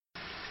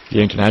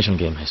ये international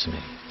game है सुमेर,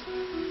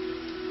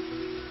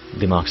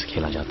 दिमाग से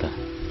खेला जाता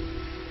है,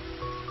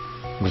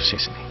 गुस्से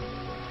से नहीं।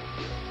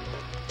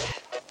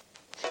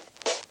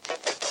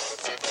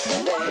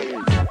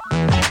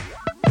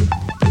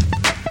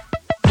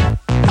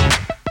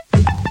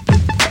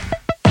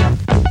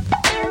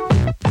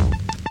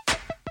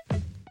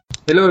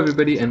 Hello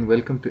everybody and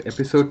welcome to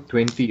episode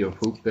 20 of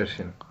Hoop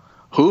Darshan.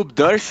 Hoop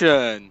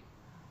Darshan.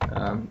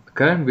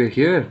 Karan, we're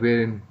here.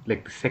 We're in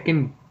like the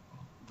second.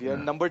 We are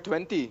number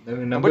 20.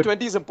 Number Number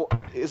 20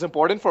 is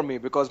important for me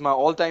because my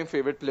all-time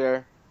favorite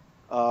player,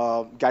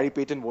 Gary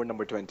Payton, wore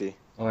number 20.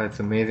 Oh, that's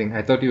amazing.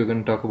 I thought you were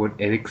going to talk about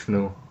Eric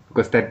Snow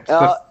because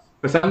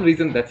for some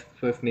reason that's the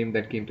first name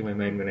that came to my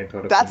mind when I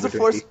thought of That's number the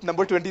 20. first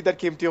number 20 that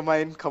came to your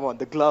mind. Come on,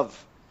 the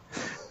glove.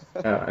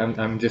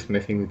 I'm just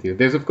messing with you.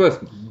 There's of course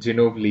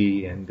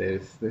Ginobili and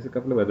there's a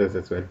couple of others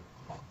as well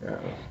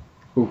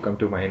who come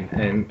to mind,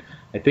 and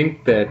I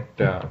think that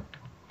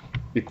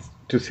it's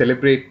to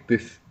celebrate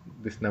this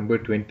number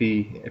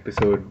 20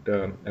 episode.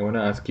 I want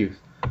to ask you,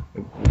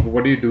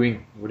 what are you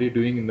doing? What are you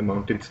doing in the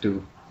mountains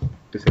to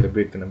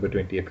celebrate the number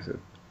 20 episode?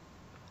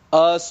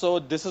 So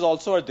this is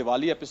also our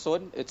Diwali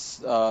episode.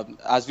 It's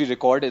as we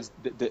record, it's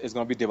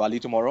going to be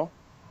Diwali tomorrow.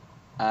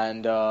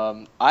 And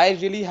I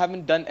really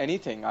haven't done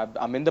anything.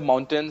 I'm in the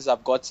mountains.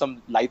 I've got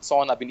some lights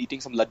on. I've been eating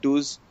some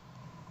laddus.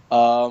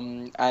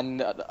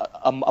 And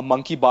a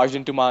monkey barged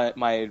into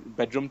my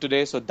bedroom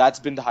today. So that's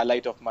been the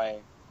highlight of my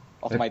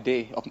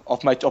day,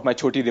 of my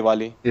Choti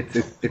Diwali.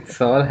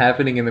 It's all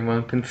happening in the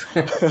mountains.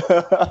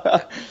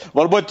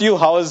 What about you?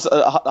 How is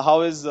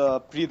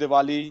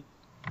pre-Diwali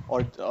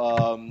or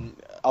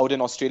out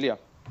in Australia?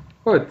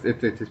 Oh,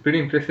 it's pretty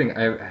interesting.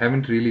 I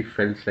haven't really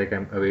felt like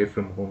I'm away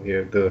from home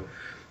here.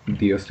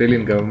 The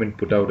Australian government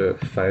put out a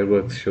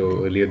fireworks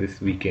show earlier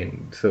this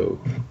weekend, so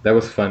that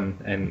was fun.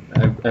 And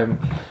I've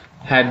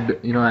had,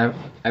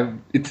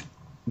 it's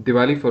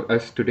Diwali for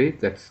us today.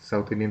 That's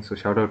South Indian, so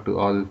shout out to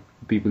all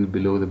people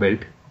below the belt.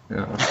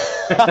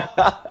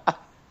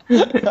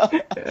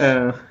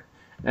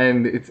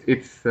 And it's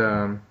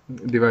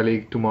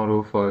Diwali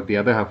tomorrow for the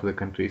other half of the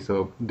country,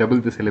 so double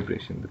the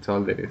celebration. That's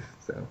all there is.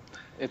 So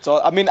it's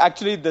all. I mean,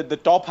 actually, the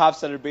top half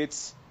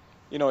celebrates.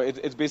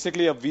 It's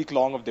basically a week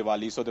long of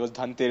Diwali. So there was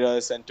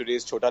Dhanteras and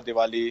today's Chota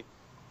Diwali.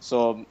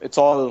 So it's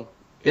all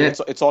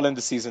it's all in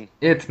the season.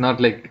 Yeah, it's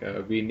not like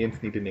we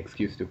Indians need an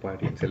excuse to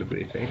party and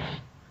celebrate, right?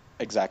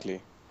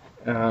 Exactly.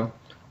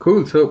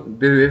 Cool. So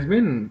there's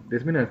been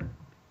a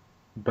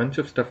bunch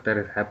of stuff that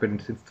has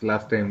happened since the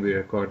last time we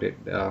recorded.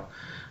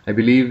 I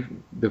believe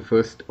the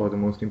first or the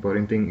most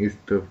important thing is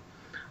the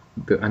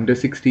under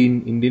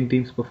 16 Indian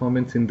team's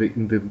performance in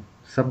the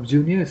sub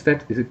junior. Is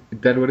that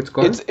what it's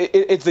called?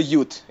 It's the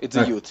youth. It's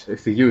the youth.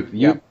 It's the youth.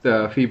 Yeah.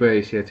 FIBA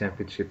Asia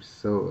Championships.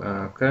 So,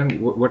 Karan,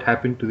 what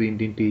happened to the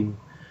Indian team,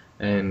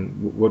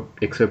 and what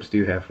excerpts do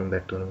you have from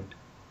that tournament?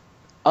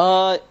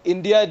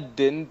 India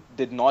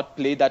did not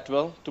play that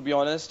well, to be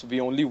honest.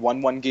 We only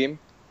won one game.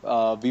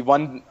 We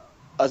won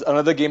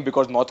another game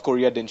because North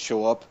Korea didn't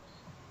show up.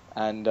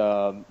 And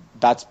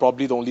that's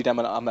probably the only time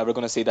I'm ever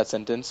going to say that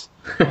sentence.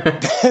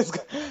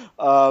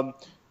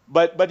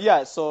 But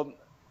yeah, so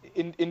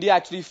India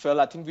actually fell.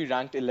 I think we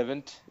ranked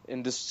 11th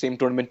in this same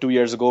tournament 2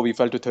 years ago. We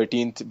fell to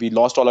 13th. We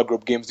lost all our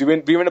group games. We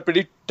were in a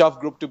pretty tough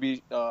group to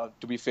be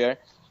fair.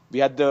 We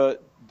had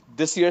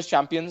this year's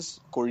champions,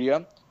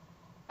 Korea,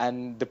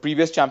 and the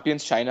previous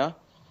champions, China.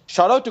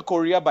 Shout out to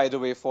Korea, by the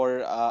way,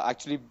 for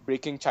actually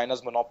breaking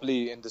China's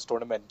monopoly in this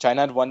tournament.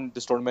 China had won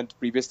this tournament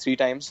previous 3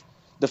 times.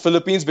 The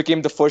Philippines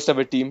became the first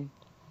ever team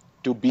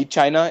to beat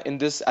China at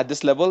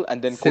this level,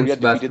 and then Korea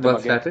defeated them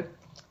again. Started?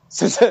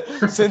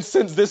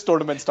 Since this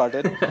tournament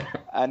started,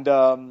 and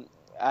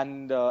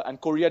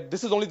Korea.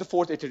 This is only the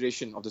 4th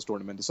iteration of this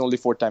tournament. This is only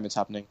 4th time it's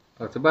happening.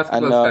 Oh, so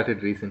basketball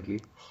started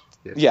recently.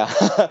 Yes. Yeah,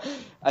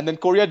 and then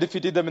Korea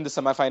defeated them in the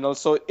semifinals.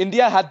 So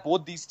India had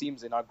both these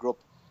teams in our group,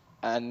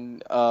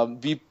 and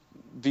we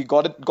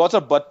got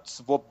our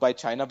butts whooped by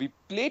China. We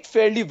played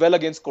fairly well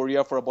against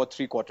Korea for about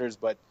 3 quarters,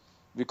 but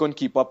we couldn't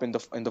keep up in the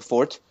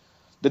 4th.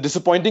 The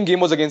disappointing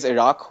game was against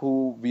Iraq,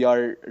 who we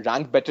are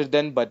ranked better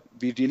than, but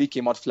we really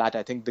came out flat.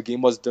 I think the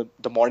game was the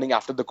morning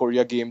after the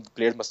Korea game. The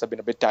players must have been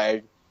a bit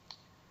tired,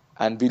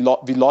 and we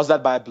lost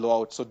that by a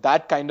blowout. So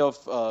that kind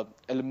of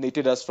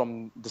eliminated us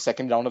from the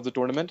second round of the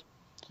tournament.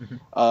 Mm-hmm.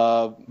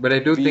 But I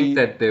do think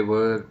that there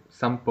were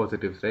some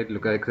positives, right?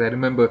 Look, because I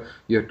remember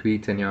your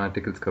tweets and your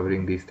articles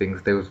covering these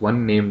things. There was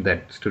one name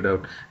that stood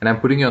out, and I'm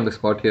putting you on the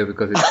spot here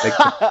because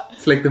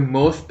it's like the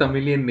most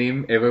Tamilian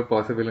name ever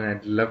possible, and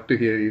I'd love to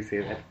hear you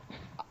say that.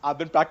 I've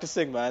been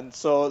practicing, man.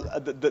 So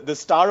the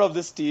star of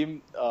this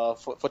team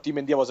for Team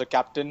India was a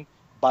captain,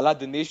 Bala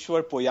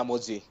Dineshwar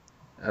Poyamoji.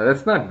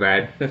 That's not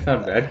bad.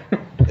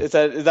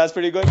 That's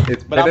pretty good.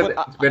 It's better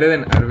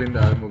than Arvind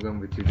Armugam,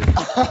 which you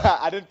just...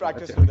 I didn't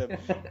practice with him.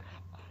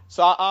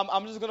 So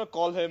I'm just gonna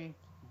call him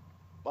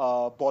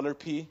Baller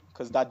P,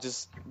 because that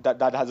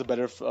has a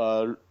better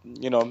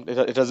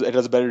it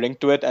has a better ring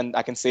to it, and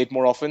I can say it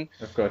more often.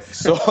 Of course.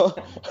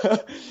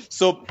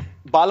 So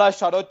Bala,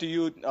 shout out to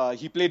you.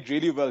 He played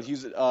really well.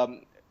 He's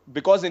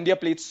because India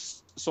played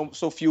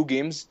so few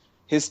games,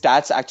 his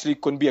stats actually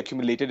couldn't be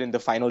accumulated in the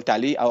final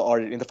tally or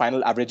in the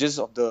final averages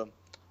of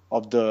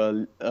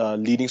the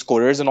leading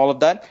scorers and all of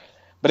that.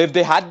 But if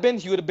they had been,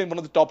 he would have been one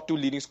of the top 2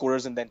 leading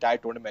scorers in the entire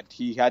tournament.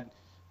 He had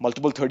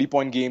multiple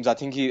 30-point games. I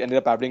think he ended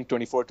up averaging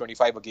 24,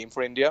 25 a game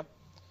for India.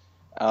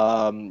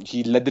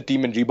 He led the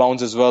team in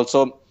rebounds as well.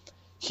 So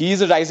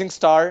he's a rising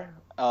star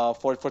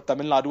for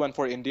Tamil Nadu and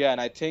for India.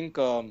 And I think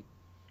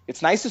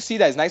it's nice to see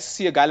that. It's nice to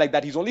see a guy like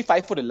that. He's only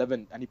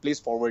 5'11" and he plays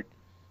forward.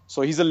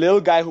 So he's a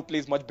little guy who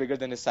plays much bigger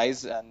than his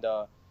size. And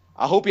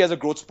I hope he has a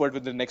growth spurt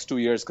within the next 2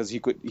 years because he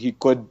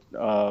could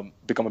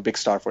become a big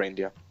star for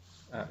India.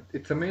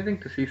 It's amazing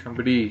to see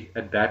somebody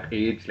at that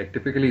age. Like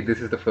typically, this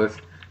is the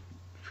first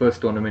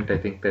tournament I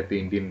think that the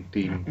Indian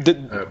team.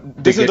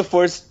 This is the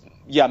first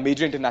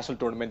major international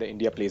tournament that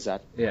India plays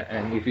at. Yeah,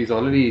 and if he's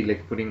already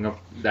like putting up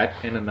that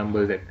kind of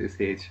numbers at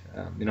this age,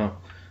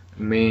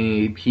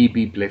 may he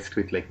be blessed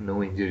with like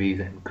no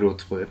injuries and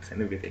growth spurts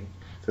and everything.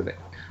 So that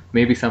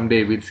maybe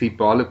someday we'll see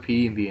Baller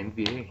P in the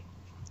NBA.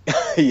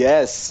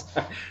 Yes.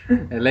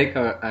 I like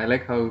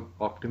how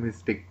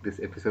optimistic this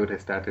episode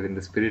has started in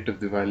the spirit of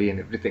Diwali and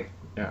everything.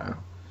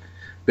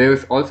 There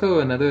was also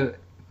another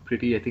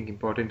pretty, I think,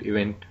 important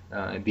event.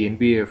 The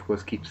NBA, of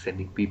course, keeps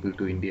sending people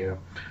to India.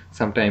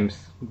 Sometimes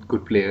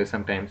good players,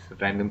 sometimes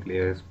random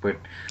players. But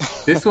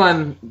this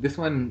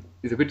one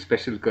is a bit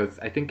special because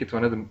I think it's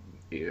one of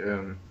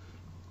the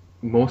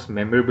most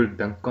memorable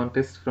dunk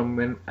contests from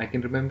when I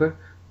can remember.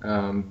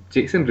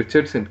 Jason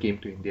Richardson came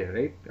to India,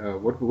 right?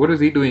 What was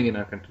he doing in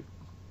our country?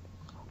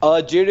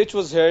 Jay Rich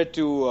was here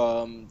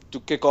to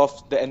kick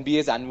off the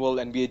NBA's annual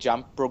NBA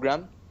Jam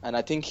program, and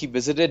I think he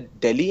visited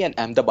Delhi and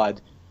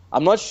Ahmedabad.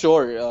 I'm not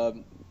sure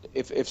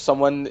if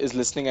someone is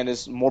listening and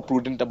is more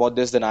prudent about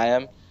this than I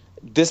am.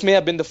 This may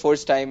have been the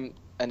first time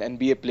an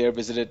NBA player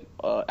visited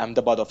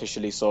Ahmedabad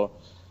officially, so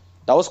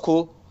that was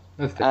cool.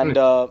 And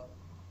I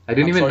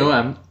didn't even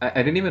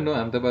know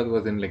Ahmedabad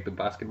was in like the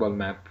basketball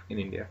map in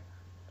India.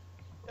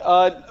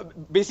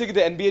 Basically,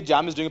 the NBA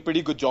Jam is doing a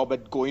pretty good job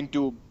at going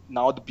to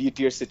now the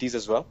B-tier cities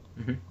as well,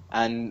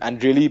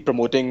 and really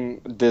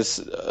promoting this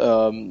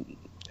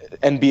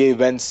NBA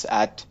events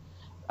at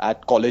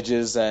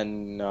colleges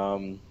and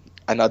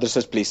other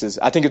such places.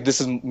 I think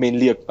this is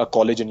mainly a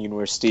college and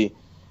university.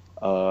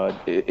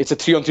 It's a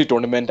 3-on-3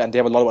 tournament, and they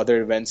have a lot of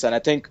other events. And I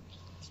think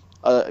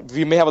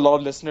we may have a lot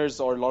of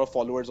listeners or a lot of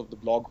followers of the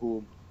blog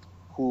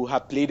who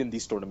have played in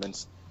these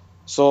tournaments.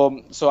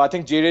 So I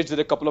think Jay Rich did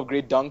a couple of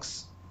great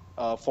dunks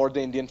for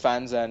the Indian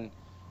fans, and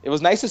it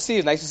was nice to see.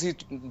 It's nice to see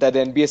that the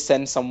NBA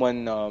sends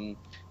someone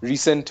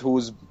recent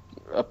who's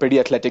a pretty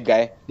athletic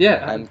guy.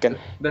 Yeah, and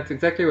that's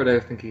exactly what I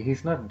was thinking.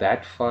 He's not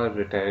that far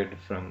retired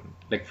from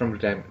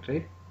retirement,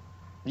 right?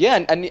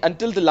 Yeah, and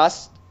until the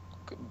last,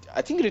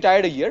 I think he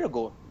retired a year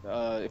ago,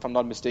 if I'm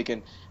not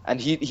mistaken. And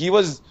he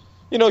was,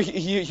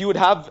 he would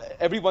have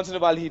every once in a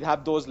while he'd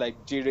have those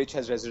like Jay Rich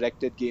has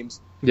resurrected games.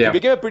 Yeah. He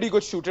became a pretty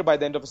good shooter by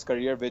the end of his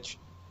career, which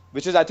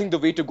is I think the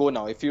way to go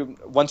now.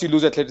 Once you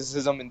lose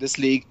athleticism in this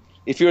league,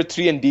 if you're a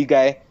 3-and-D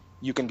guy,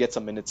 you can get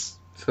some minutes.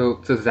 So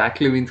Zach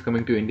LaVine's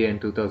coming to India in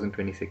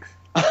 2026.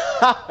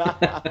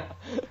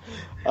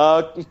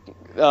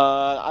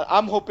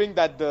 I'm hoping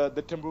that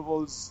the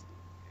Timberwolves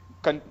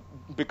can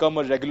become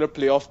a regular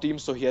playoff team,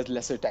 so he has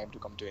lesser time to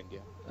come to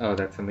India. Oh,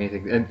 that's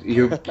amazing! And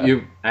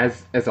you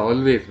as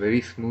always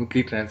very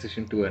smoothly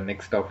transitioned to our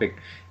next topic.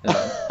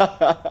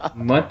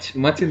 Much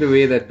in the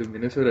way that the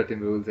Minnesota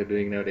Timberwolves are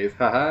doing nowadays.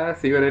 Haha!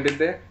 See what I did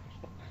there?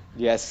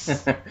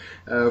 Yes.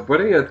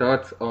 What are your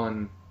thoughts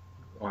on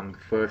the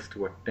first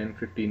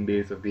 10-15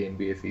 days of the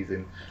NBA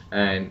season?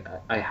 And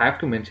I have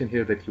to mention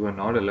here that you are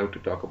not allowed to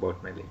talk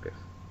about my Lakers.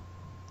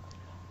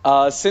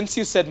 Since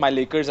you said my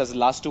Lakers as the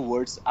last 2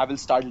 words, I will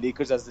start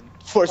Lakers as the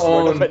first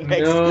word of it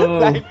next.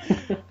 Line.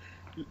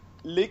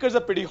 Lakers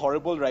are pretty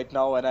horrible right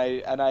now, and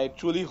I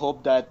truly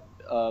hope that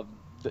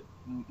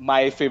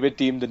my favorite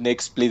team, the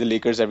Knicks, play the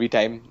Lakers every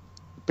time,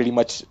 pretty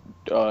much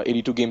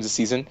 82 games a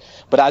season.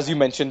 But as you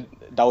mentioned,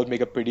 that would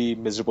make a pretty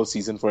miserable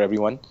season for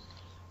everyone.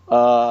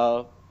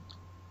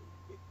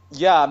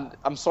 Yeah,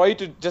 I'm sorry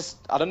to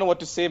I don't know what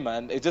to say,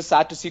 man. It's just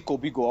sad to see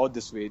Kobe go out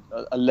this way.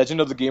 A legend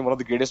of the game, one of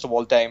the greatest of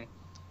all time.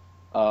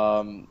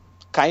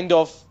 Kind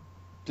of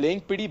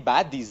playing pretty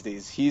bad these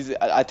days.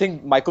 I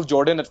think Michael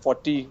Jordan at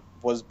 40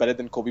 was better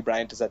than Kobe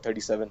Bryant is at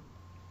 37.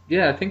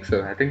 Yeah, I think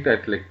so. I think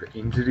that like the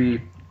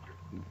injury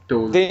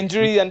toll. The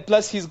injury, and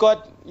plus he's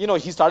got,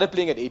 he started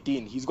playing at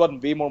 18. He's got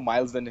way more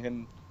miles than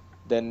him.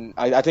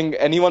 I think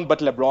anyone but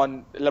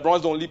LeBron.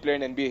 LeBron's the only player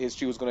in NBA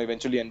history who's going to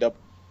eventually end up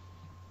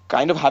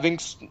kind of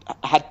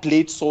had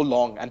played so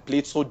long and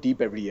played so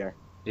deep every year.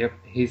 Yep,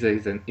 he's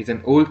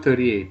an old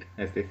 38,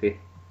 as they say.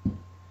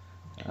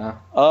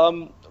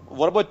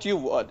 What about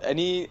you?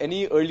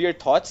 Any earlier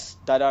thoughts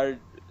that are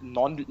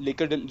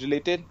non-Laker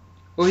related?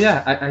 Oh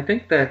yeah, I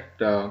think that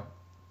the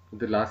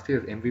last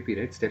year's MVP,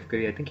 right, Steph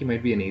Curry, I think he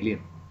might be an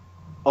alien.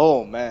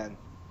 Oh man,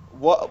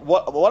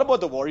 what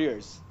about the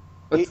Warriors?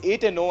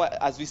 8-0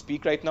 as we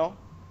speak right now.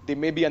 They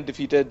may be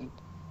undefeated.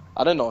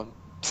 I don't know,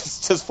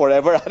 just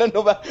forever. I don't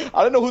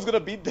know who's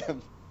gonna beat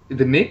them.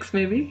 The Knicks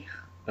maybe.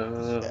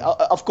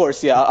 Of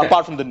course, yeah.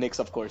 Apart from the Knicks,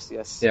 of course,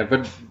 yes. Yeah,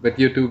 but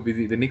you're too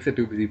busy. The Knicks are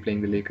too busy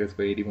playing the Lakers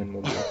for 81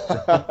 more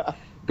games.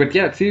 But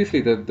yeah,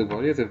 seriously, the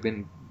Warriors have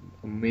been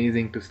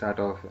amazing to start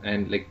off,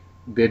 and like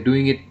they're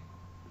doing it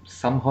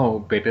somehow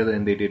better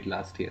than they did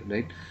last year,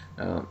 right?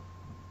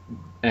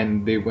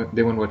 And they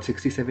won what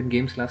 67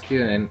 games last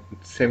year, and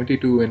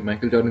 72, and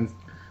Michael Jordan's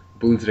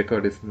Bulls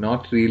record is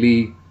not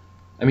really.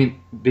 I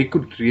mean, they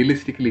could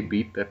realistically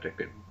beat that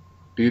record.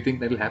 Do you think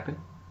that'll happen?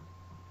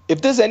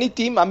 If there's any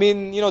team, I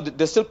mean,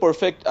 they're still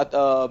perfect.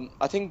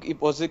 I think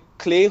it was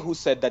Clay who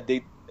said that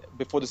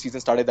before the season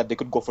started, that they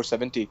could go for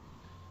 70,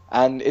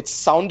 and it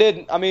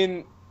sounded. I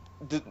mean,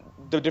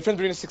 the difference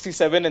between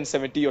 67 and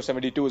 70 or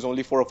 72 is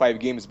only 4 or 5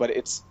 games, but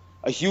it's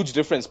a huge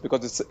difference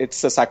because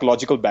it's a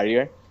psychological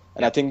barrier.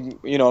 And I think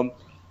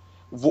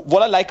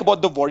what I like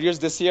about the Warriors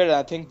this year, and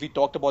I think we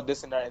talked about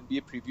this in our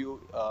NBA preview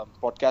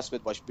podcast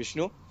with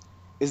Vishnu,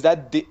 is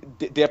that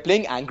they are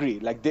playing angry.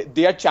 Like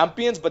they are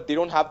champions, but they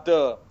don't have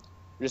the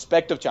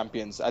respect of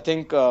champions. I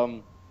think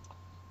a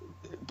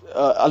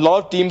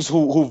lot of teams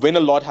who win a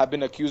lot have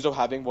been accused of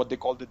having what they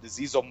call the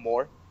disease of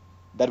more.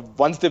 That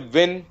once they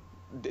win,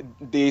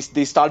 they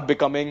start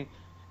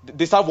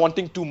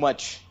wanting too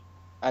much,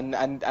 and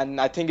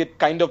I think it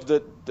kind of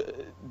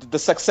the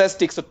success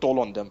takes a toll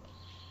on them.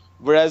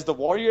 Whereas the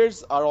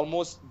Warriors are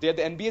they're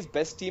the NBA's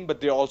best team, but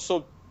they're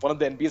also one of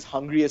the NBA's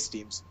hungriest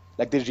teams.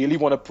 Like they really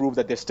want to prove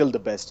that they're still the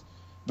best,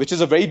 which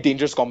is a very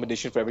dangerous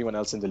combination for everyone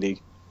else in the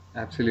league.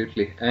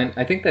 Absolutely. And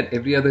I think that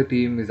every other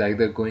team is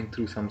either going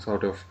through some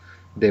sort of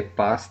they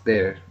passed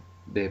their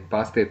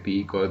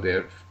peak, or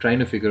they're trying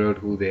to figure out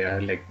who they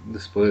are, like the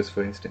Spurs,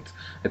 for instance.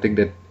 I think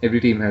that every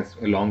team has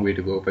a long way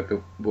to go, but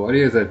the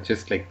Warriors are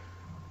just like,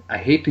 I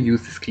hate to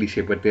use this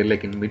cliche, but they're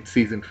like in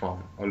mid-season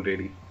form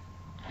already.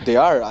 They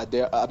are.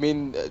 I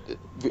mean,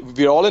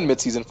 we're all in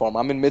mid-season form.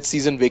 I'm in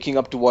mid-season waking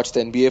up to watch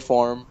the NBA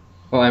form.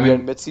 We're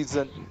in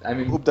mid-season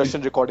Hoop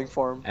Darshan recording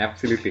form.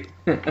 Absolutely.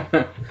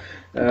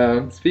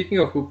 Speaking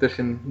of Hoop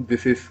Darshan,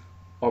 this is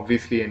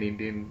obviously an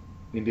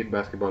Indian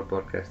basketball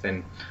podcast,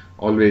 and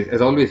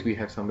as always, we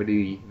have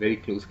somebody very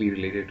closely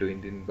related to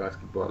Indian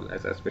basketball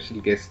as our special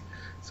guest.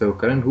 So,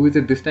 Karan, who is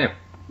it this time?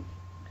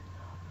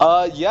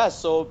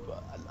 So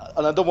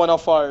another one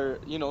of our,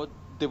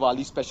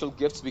 Diwali special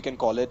gifts, we can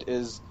call it,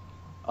 is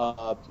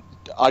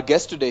our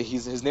guest today.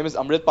 His name is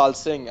Amritpal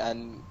Singh,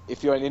 and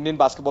if you're an Indian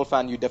basketball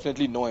fan, you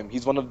definitely know him.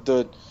 He's one of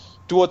the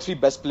 2 or 3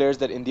 best players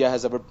that India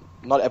has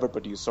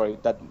produced,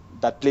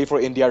 that play for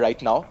India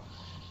right now.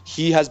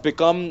 He has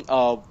become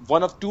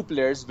one of 2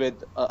 players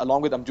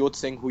along with Amjot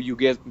Singh, who you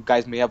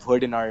guys may have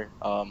heard in our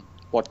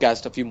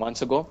podcast a few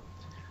months ago,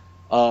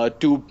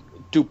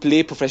 to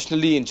play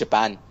professionally in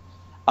Japan.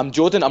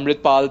 Amjot and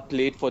Amritpal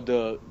played for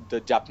the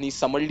Japanese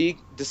Summer League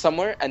this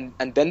summer, and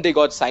then they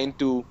got signed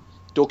to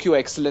Tokyo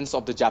Excellence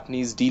of the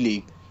Japanese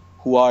D-League,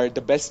 who are the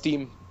best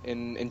team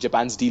in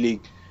Japan's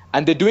D-League.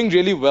 And they're doing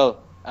really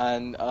well.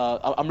 And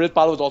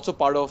Amritpal was also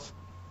part of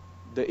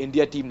the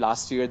India team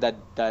last year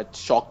that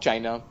shocked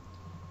China.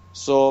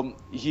 So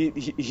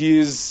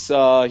he's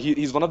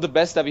one of the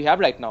best that we have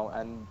right now,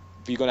 and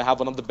we're going to have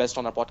one of the best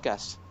on our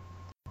podcast.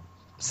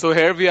 So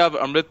here we have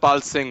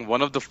Amritpal Singh,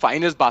 one of the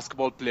finest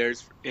basketball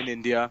players in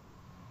India.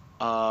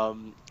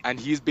 And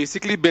he's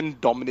basically been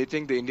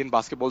dominating the Indian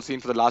basketball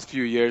scene for the last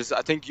few years.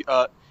 I think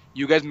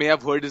you guys may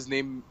have heard his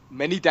name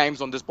many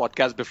times on this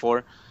podcast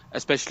before,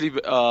 especially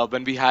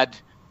when we had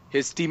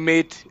his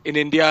teammate in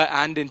India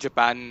and in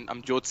Japan,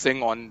 Amjot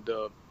Singh, on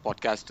the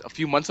podcast a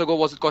few months ago.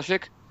 Was it,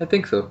 Kaushik? I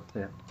think so,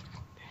 yeah.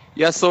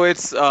 Yeah, so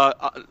it's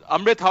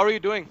Amrit, how are you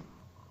doing?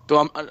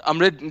 So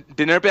Amrit,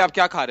 dinner पे आप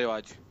क्या खा रहे हो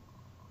आज?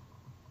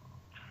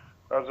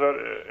 Sir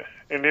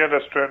Indian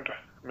restaurant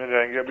में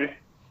जाएंगे अभी.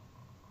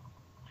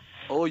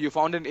 Oh, you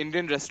found an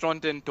Indian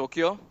restaurant in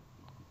Tokyo?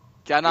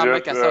 क्या नाम है,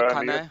 कैसा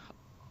खाना है?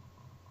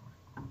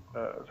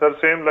 सर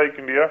सेम लाइक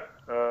इंडिया,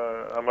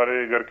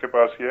 हमारे घर के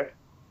पास ही है.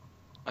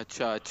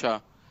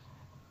 अच्छा.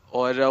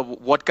 और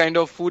what kind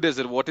of food is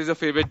it? What is your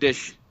favorite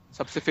dish?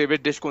 सबसे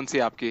favorite dish कौन सी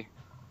है आपकी?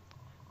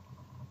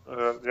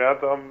 यहाँ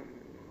तो हम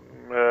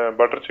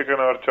बटर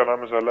चिकन और चना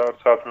मसाला और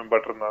साथ में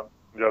बटर नान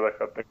ज्यादा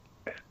खाते हैं.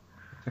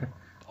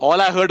 All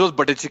I heard was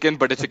butter chicken.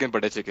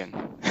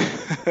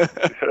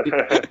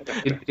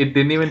 It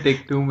didn't even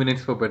take 2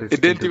 minutes for butter chicken.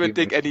 It didn't even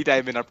take any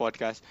time in our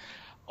podcast.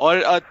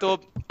 और तो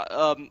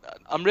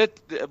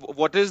Amrit,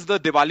 what is the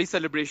Diwali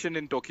celebration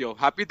in Tokyo?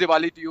 Happy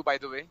Diwali to you, by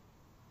the way.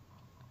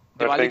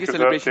 Diwali की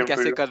celebration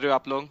कैसे कर रहे हो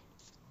आप लोग?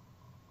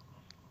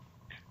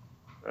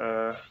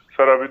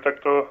 Sir अभी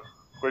तक तो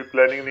कोई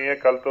प्लानिंग नहीं है.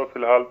 कल तो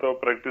फिलहाल तो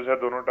प्रैक्टिस है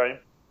दोनों टाइम.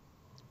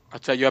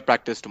 अच्छा, you have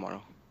practice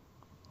tomorrow.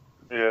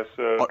 Yes,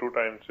 2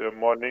 times.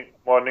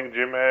 Morning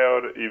gym है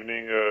और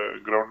evening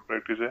ground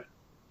practice है.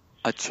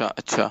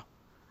 अच्छा.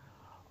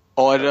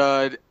 और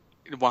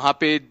वहाँ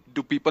पे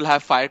do people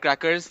have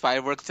firecrackers,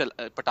 fireworks,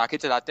 पटाखे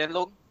चलाते हैं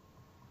लोग?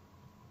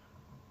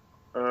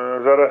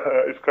 जरा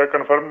इसका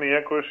कंफर्म नहीं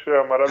है कुछ.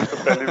 हमारा भी तो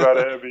पहली बार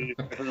है अभी.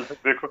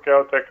 देखो क्या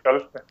होता है कल.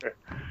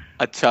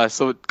 अच्छा,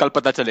 so कल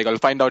पता चलेगा.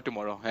 We'll find out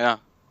tomorrow, है ना?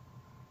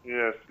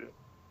 Yes.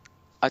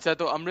 अच्छा,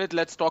 तो अमृत,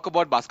 लेट्स टॉक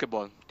अबाउट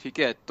बास्केटबॉल. ठीक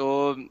है, तो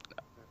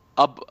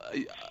अब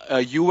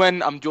you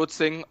and Amjot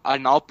Singh are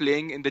now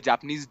playing in the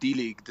Japanese D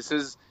League. This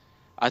is,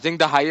 I think,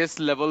 the highest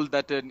level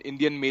that an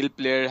Indian male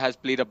player has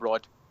played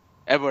abroad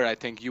ever. I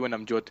think you and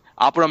Amjot,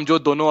 आप और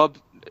Amjot दोनों अब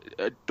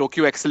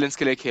Tokyo excellence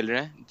के लिए खेल रहे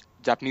हैं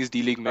Japanese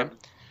D league में.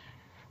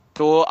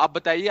 तो आप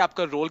बताइए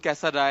आपका रोल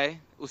कैसा रहा है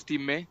उस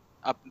टीम में.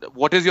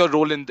 What is your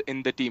role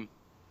in the team?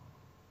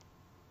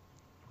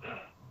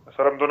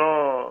 Sir हम दोनों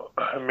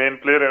मेन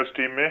प्लेयर हैं उस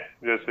टीम में.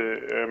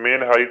 जैसे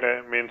मेन हाइट है,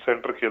 मेन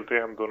सेंटर खेलते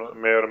हैं हम दोनों,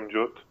 मैं और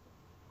अमजोत.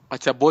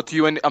 अच्छा, both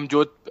you and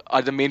Amjot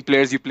are the main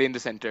players. You play in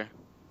the center.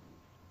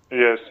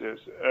 Yes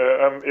yes.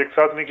 हम एक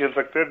साथ नहीं खेल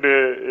सकते.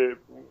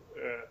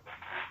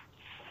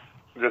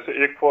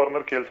 जैसे एक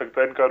फॉरनर खेल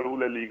सकता है, इनका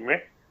रूल है लीग में.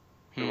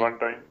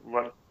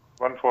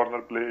 One foreigner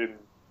play in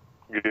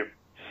game.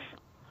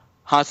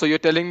 हाँ, so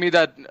you're telling me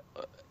that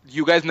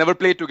you guys never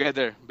play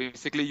together.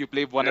 Basically, you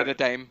play one at a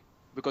time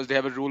because they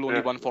have a rule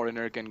only one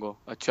foreigner can go.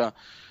 अच्छा,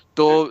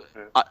 तो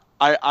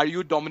are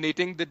you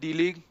dominating the D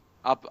League?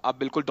 आप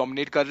बिल्कुल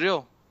dominate कर रहे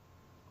हो?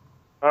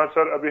 हाँ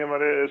sir, अभी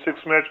हमारे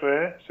 6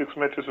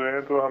 मैचेस हुए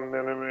हैं, तो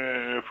हमने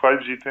में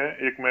 5 जीते हैं,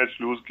 1 मैच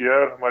लूज किया है,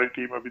 और हमारी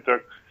टीम अभी तक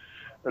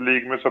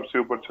लीग में सबसे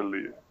ऊपर चल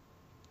रही है.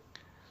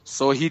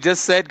 So he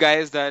just said,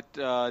 guys, that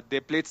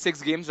they played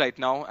 6 games right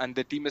now and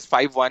the team is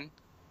 5-1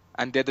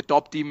 and they're the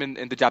top team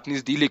in the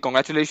Japanese D League.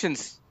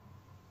 Congratulations.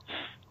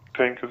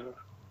 Thank you sir.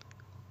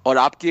 और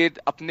आपके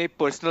अपने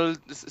पर्सनल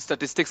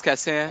स्टैटिस्टिक्स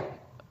कैसे हैं?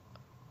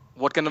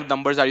 What kind of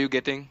numbers are you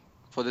getting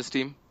for this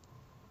team?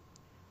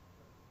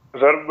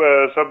 Sir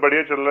सब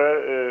बढ़िया चल रहा है,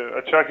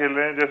 अच्छा खेल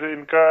रहे हैं. जैसे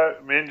इनका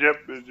मेन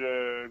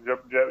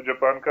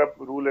जापान का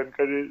रूल है,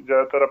 इनका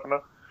ज्यादातर अपना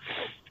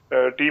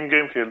टीम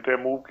गेम खेलते हैं,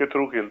 मूव के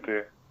थ्रू खेलते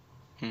हैं.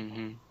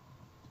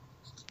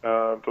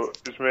 तो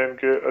इसमें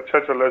इनके अच्छा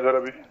चल रहा है सर.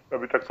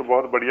 अभी तक तो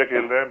बहुत बढ़िया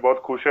खेल रहे हैं.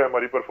 बहुत खुश है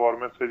हमारी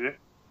परफॉर्मेंस से जी.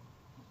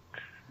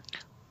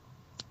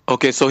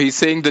 Okay, so he's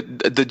saying that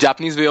the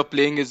Japanese way of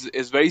playing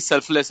is very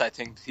selfless. I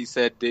think he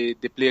said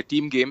they play a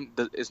team game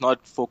that is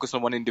not focused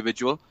on one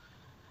individual,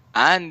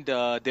 and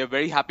they're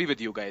very happy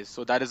with you guys.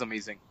 So that is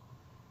amazing.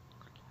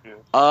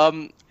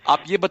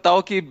 आप ये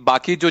बताओ कि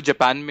बाकी जो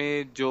Japan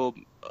में जो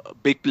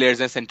big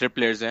players हैं, centre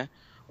players हैं,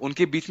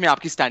 उनके बीच में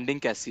आपकी स्टैंडिंग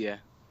कैसी है?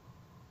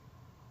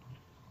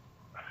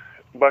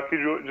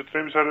 बाकी जो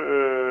जितने भी सर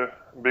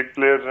बिग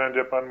प्लेयर्स हैं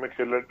जापान में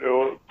खेल रहे,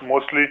 वो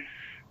मोस्टली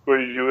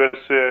कोई यूएस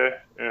से है,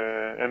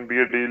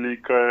 एनबीए डी लीग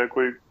का है,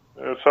 कोई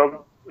सब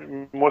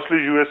मोस्टली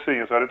यूएस से ही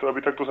है सारे. तो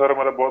अभी तक तो सर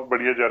हमारा बहुत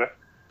बढ़िया जा रहा है,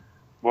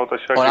 बहुत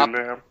अच्छा खेल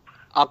रहे हैं हम.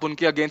 आप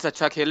उनके अगेंस्ट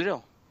अच्छा खेल रहे हो?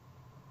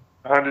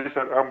 हाँ जी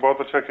सर, हम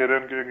बहुत अच्छा खेल रहे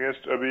हैं उनके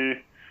अगेंस्ट. अभी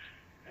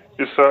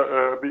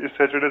इस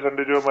सैटरडे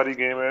संडे जो हमारी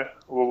गेम है,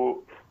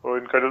 वो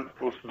इनका जो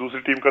उस दूसरी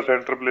टीम का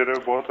सेंटर प्लेयर है,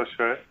 वो बहुत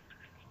अच्छा है.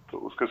 तो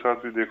उसके साथ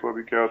भी देखो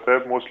अभी क्या होता है.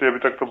 मोस्टली अभी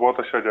तक तो बहुत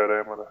अच्छा जा रहा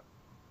है हमारा.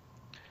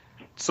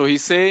 So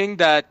he's saying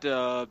that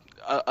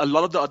a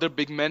lot of the other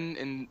big men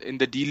in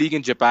the D League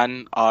in Japan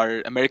are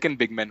American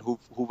big men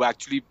who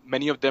actually,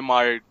 many of them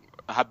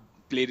have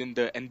played in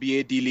the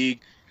NBA D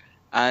League,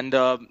 and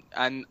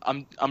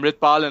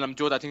Amritpal and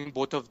Amjot, I think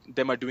both of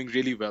them are doing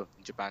really well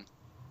in Japan.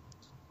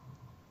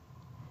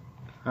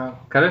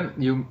 Karan,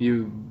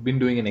 you've been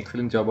doing an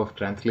excellent job of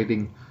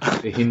translating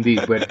the Hindi,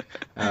 but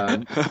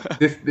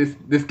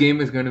this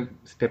game is going to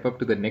step up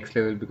to the next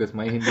level because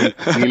my Hindi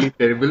is really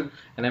terrible,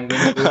 and I'm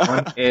going to go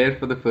on air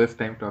for the first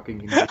time talking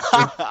Hindi.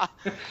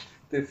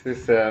 This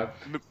is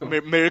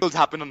miracles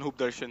happen on Hoop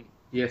Darshan.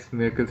 Yes,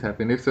 miracles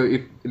happen. If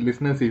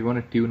listeners, if you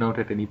want to tune out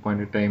at any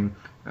point in time,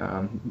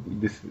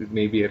 this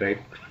may be a right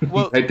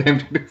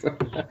time to do so.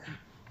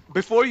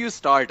 Before you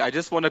start, I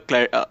just want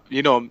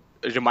to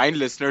remind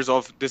listeners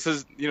of this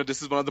is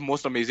one of the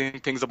most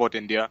amazing things about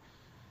India,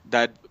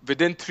 that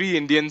within 3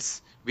 Indians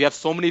we have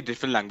so many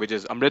different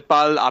languages.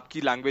 Amritpal,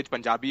 आपकी language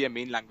Punjabi है,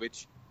 main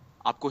language.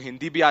 आपको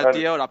हिंदी भी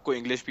आती है और आपको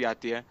English भी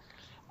आती है.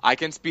 I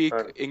can speak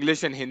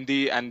English and Hindi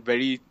and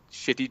very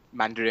shitty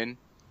Mandarin.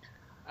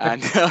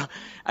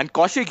 And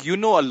Kaushik, you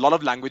know a lot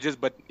of languages,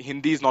 but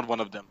Hindi is not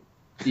one of them.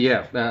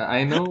 Yeah,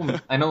 I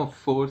know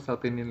 4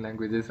 South Indian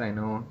languages. I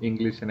know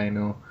English and I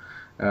know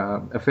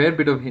a fair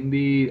bit of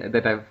Hindi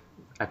that I've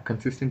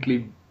consistently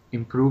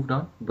improved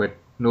on, but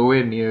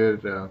nowhere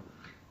near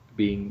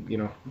being,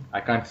 I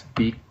can't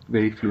speak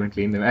very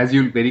fluently in them, as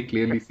you'll very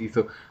clearly see.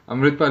 So,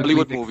 Amritpal,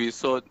 Hollywood movies,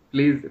 so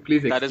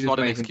please that is not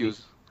an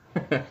excuse.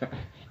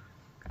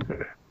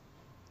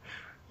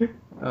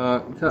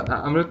 So,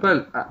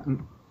 Amritpal,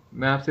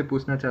 मैं आपसे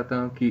पूछना चाहता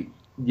हूँ कि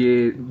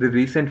ये the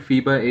recent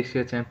FIBA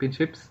Asia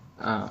Championships,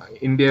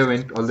 India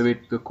went all the way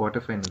to the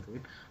quarterfinals.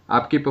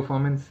 आपकी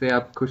performance से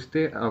आप खुश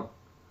थे?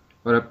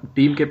 और अब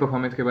टीम के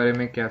परफॉर्मेंस के बारे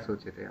में क्या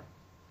सोचे थे आप?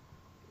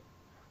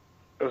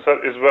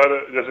 सर इस बार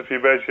जैसे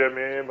फीबा एशिया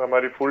में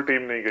हमारी फुल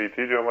टीम नहीं गई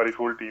थी, जो हमारी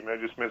फुल टीम है,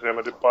 जिसमें से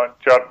हमारे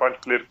 4-5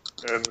 प्लेयर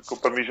को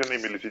परमिशन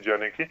नहीं मिली थी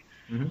जाने की.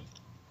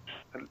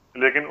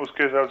 लेकिन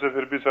उसके हिसाब से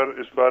फिर भी सर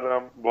इस बार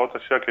हम बहुत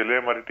अच्छा खेले.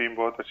 हमारी टीम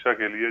बहुत अच्छा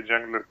खेली है.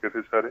 जंग लड़के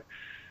थे सारे,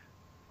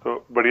 तो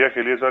बढ़िया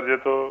खेलिए सर. ये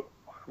तो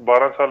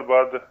 12 साल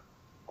बाद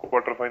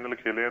क्वार्टर फाइनल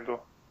खेले हैं, तो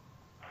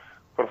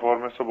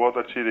परफॉर्मेंस तो बहुत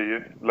अच्छी रही है.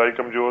 लाइक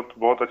अमजोत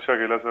बहुत अच्छा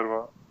खेला सर,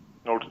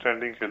 वहाँ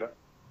आउटस्टैंडिंग खेला.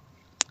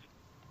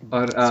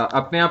 और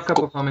अपने आप का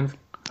परफॉर्मेंस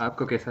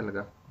आपको कैसा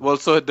लगा? Well,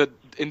 so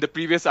in the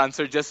previous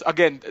answer, just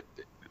again,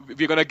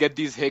 we're gonna get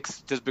these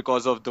hicks just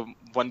because of the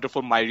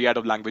wonderful myriad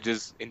of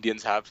languages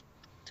Indians have.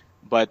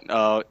 But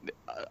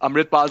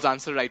Amritpal's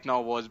answer right now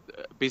was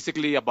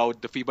basically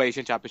about the FIBA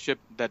Asian Championship,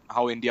 that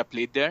how India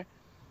played there,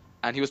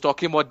 and he was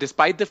talking about,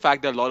 despite the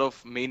fact that a lot of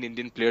main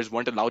Indian players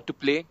weren't allowed to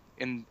play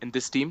in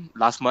this team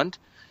last month,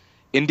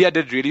 India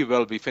did really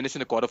well. We finished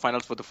in the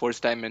quarterfinals for the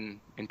first time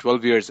in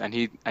 12 years, and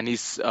he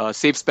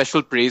saved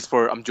special praise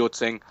for Amjot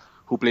Singh,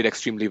 who played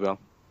extremely well.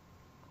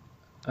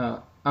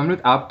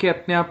 अमृत, आपके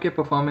अपने आप के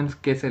performance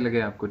कैसे लगे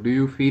आपको? Do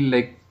you feel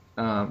like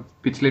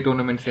पिछले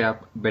tournament से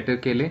आप बेटर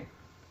खेले?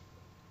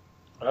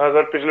 हाँ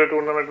सर, पिछले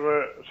टूर्नामेंट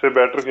में से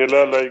बेटर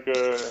खेला. लाइक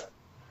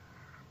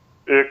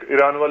एक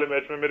ईरान वाले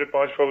मैच में मेरे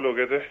 5 फाउल हो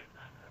गए थे,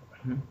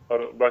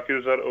 और बाकी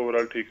तो सर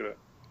ओवरऑल ठीक रहा.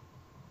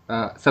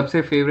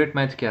 सबसे फेवरेट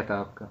मैच क्या था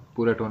आपका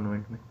पूरा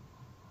टूर्नामेंट में?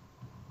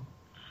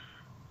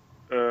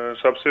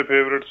 सबसे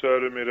फेवरेट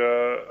सर मेरा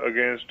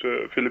अगेंस्ट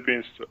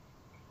फिलीपींस था.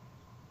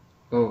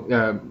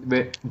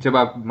 जब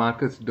आप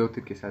मार्कस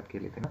डोथिक के साथ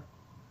खेले थे ना?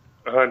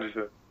 हाँ जी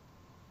sir.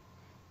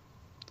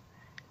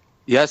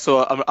 Yeah, so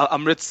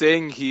Amrit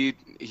saying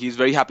he's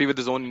very happy with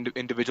his own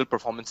individual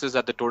performances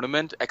at the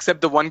tournament,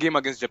 except the one game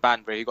against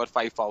Japan where he got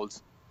 5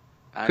 fouls.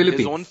 And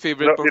Philippines. His own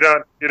favorite. No,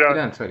 Iran.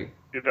 Iran, sorry.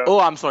 Iran. Oh,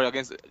 I'm sorry.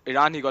 Against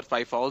Iran, he got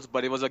 5 fouls,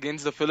 but it was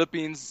against the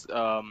Philippines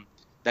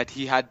that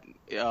he had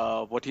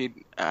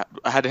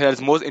had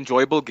his most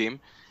enjoyable game,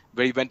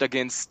 where he went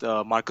against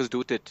Marcus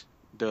Dutit,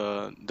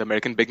 the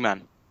American big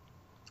man.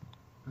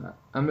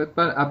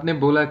 Amritpal, आपने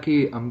बोला कि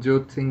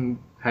Amjot Singh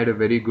had a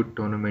very good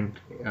tournament.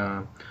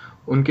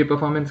 उनके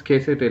performance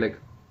कैसे थे? Like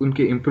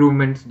उनके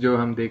improvements जो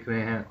हम देख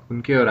रहे हैं,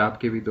 उनके और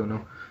आपके भी दोनों,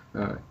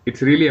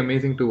 it's really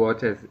amazing to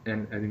watch as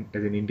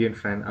an Indian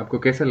fan. आपको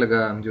कैसा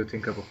लगा अमजोत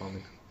सिंह का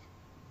परफॉर्मेंस?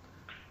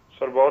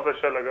 सर बहुत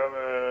अच्छा लगा.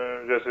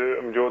 मैं जैसे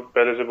अमजोत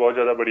पहले से बहुत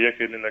ज्यादा बढ़िया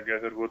खेलने लग गया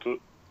सर. वो तो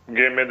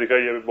गेम में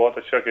दिखाई है, बहुत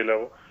अच्छा खेला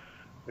वो.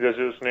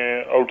 जैसे उसने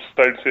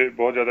आउटसाइड से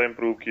बहुत ज्यादा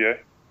इम्प्रूव किया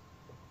है.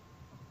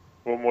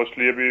 वो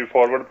मोस्टली अभी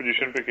फॉरवर्ड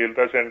पोजीशन पे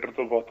खेलता है, सेंटर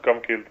तो बहुत कम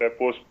खेलता है,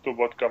 पोस्ट तो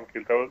बहुत कम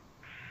खेलता है.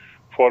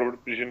 फॉरवर्ड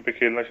पोजीशन पे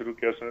खेलना शुरू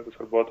किया उसने, तो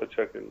सर बहुत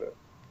अच्छा खेल रहा है.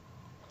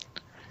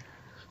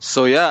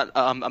 So yeah,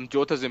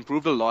 Amjot has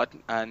improved a lot,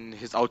 and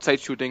his outside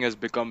shooting has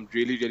become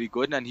really, really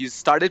good. And he's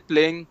started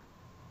playing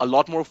a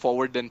lot more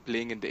forward than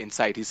playing in the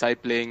inside. He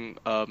started playing.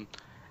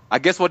 I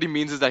guess what he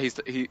means is that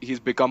he's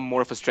become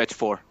more of a stretch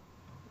four.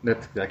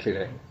 That's exactly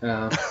right.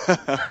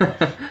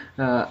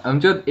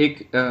 Amjad,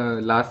 एक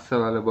last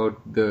सवाल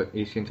about the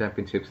Asian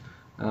Championships.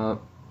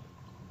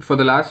 For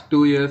the last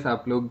 2 years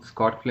आप लोग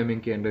Scott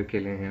Fleming के under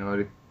खेले हैं,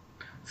 और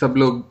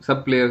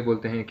सब players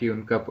बोलते हैं कि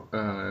उनका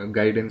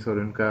गाइडेंस और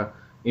उनका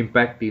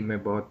इम्पैक्ट टीम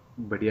में बहुत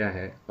बढ़िया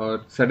है.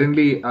 और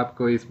सडनली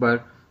आपको इस बार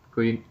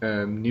कोई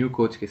न्यू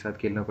कोच के साथ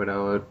खेलना पड़ा,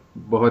 और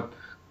बहुत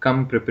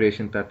कम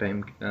प्रिपरेशन था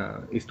टाइम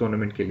इस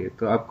टूर्नामेंट के लिए.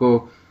 तो आपको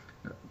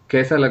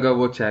कैसा लगा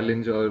वो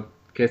चैलेंज, और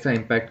कैसा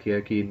इम्पैक्ट किया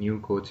कि न्यू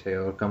कोच है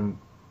और कम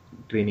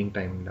ट्रेनिंग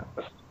टाइम मिला?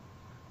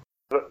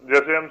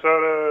 जैसे हम सर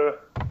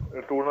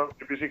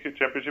टूर्नामेंट एपीसी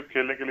चैंपियनशिप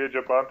खेलने के लिए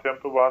जापान थे हम,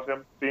 तो वहां से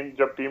हम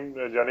जब टीम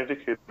जानी थी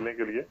खेलने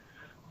के लिए,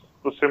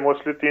 उससे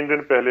मोस्टली 3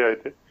 दिन पहले आए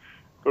थे.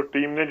 तो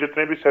टीम ने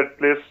जितने भी सेट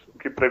प्लेस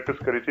की प्रैक्टिस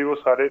करी थी वो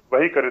सारे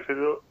वही करे थे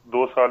जो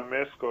 2 साल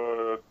में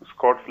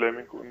स्कॉट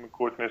फ्लेमिंग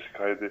कोच ने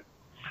सिखाए थे.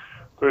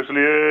 तो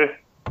इसलिए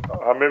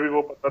हमें भी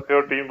वो पता थे,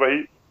 और टीम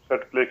वही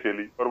सेट प्ले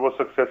खेली, और वो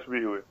सक्सेस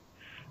भी हुए.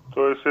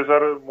 तो इससे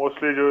सर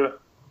मोस्टली जो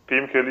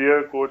टीम खेली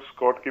है कोच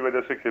स्कॉट की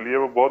वजह से खेली है.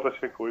 वो बहुत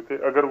अच्छे कोच थे.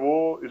 अगर वो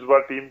इस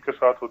बार टीम के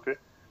साथ होते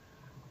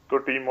तो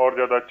टीम और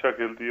ज्यादा अच्छा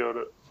खेलती,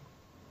 और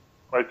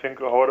आई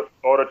थिंक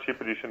और अच्छी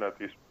पोजीशन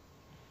आती है.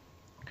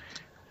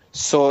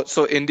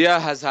 So India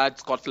has had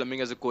Scott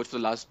Fleming as a coach for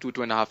the last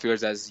 2.5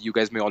 years, as you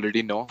guys may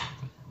already know.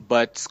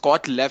 But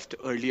Scott left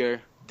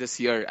earlier this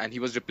year, and he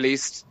was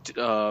replaced,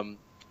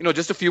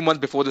 just a few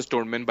months before this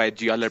tournament by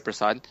Gialar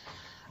Prasad.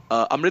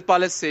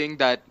 Amritpal is saying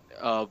that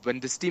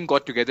when this team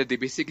got together,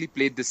 they basically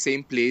played the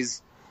same plays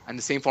and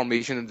the same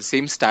formation and the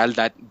same style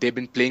that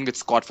they've been playing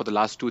with Scott for the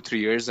last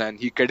 2-3 years. And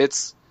he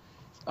credits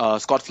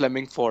Scott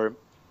Fleming for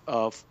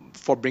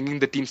bringing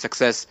the team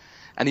success.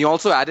 And he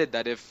also added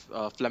that if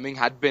Fleming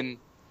had been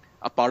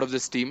a part of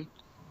this team,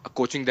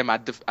 coaching them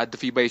at the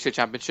FIBA Asia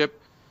Championship,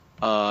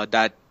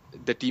 that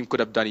the team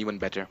could have done even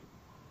better.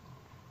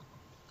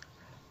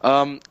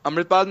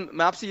 Amritpal,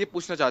 मैं आपसे ये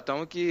पूछना चाहता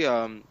हूँ कि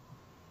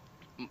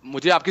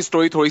मुझे आपकी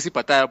story थोड़ी सी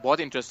पता है, बहुत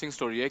इंटरेस्टिंग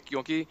स्टोरी है,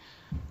 क्योंकि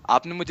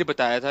आपने मुझे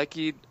बताया था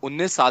कि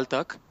 19 साल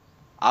तक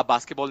आप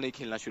बास्केटबॉल नहीं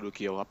खेलना शुरू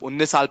किए हो. आप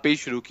 19 साल पे ही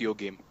शुरू किए हो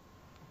गेम.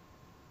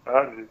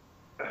 हाँ जी.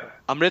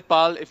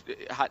 Amritpal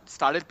had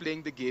started playing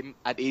the game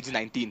at age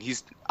 19.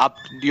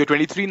 You're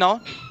 23 now?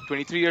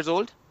 23 years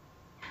old?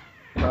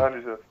 हाँ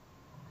जी sir.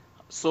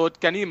 So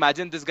can you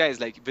imagine, this guy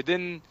is like,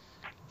 within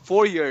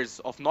 4 years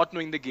of not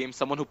knowing the game,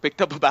 someone who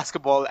picked up a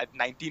basketball at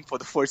 19 for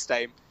the first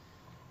time,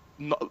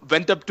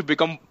 went up to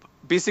become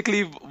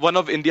basically one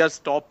of India's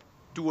top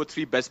 2 or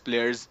 3 best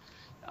players.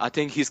 I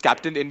think he's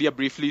captained India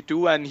briefly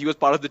too, and he was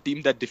part of the team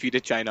that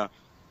defeated China.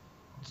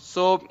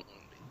 So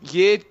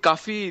ये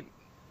काफी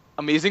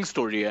amazing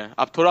story है.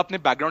 आप थोड़ा अपने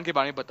background के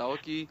बारे में बताओ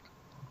कि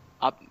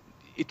आप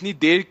इतनी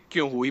देर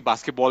क्यों हुई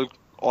बास्केटबॉल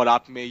और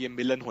आप में ये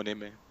मिलन होने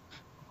में.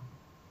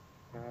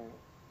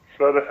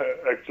 सर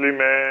एक्चुअली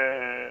मैं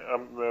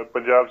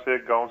पंजाब से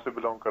एक गांव से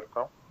बिलोंग करता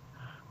हूँ.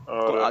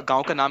 तो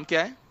गांव का नाम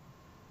क्या है?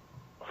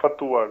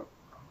 फतुवाल.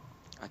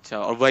 अच्छा,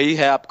 और वही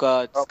है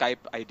आपका स्काइप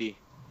आईडी?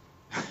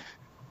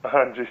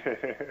 हाँ जी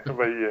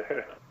वही है.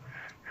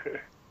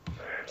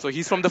 So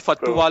he's from the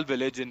Fattuwal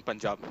village in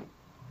Punjab.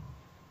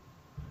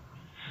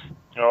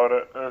 और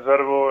सर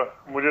वो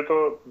मुझे तो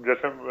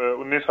जैसे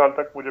 19 साल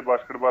तक मुझे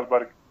बास्केटबॉल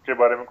के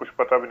बारे में कुछ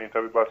पता भी नहीं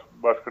था.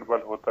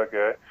 बास्केटबॉल होता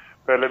क्या है.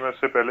 पहले मैं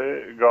उससे पहले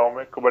गांव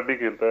में कबड्डी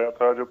खेलता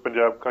था जो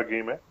पंजाब का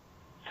गेम है.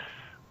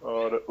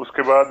 और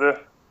उसके बाद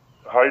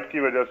हाइट की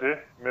वजह से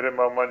मेरे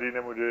मामा जी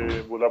ने मुझे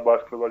बोला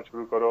बास्केटबॉल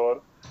शुरू करो, और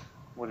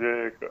मुझे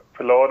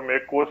फिलौर में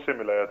एक कोच से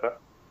मिलाया था.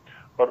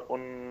 और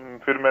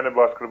फिर मैंने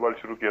बास्केटबॉल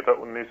शुरू किया था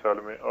 19 साल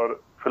में. और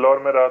फिलौर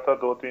में रहा था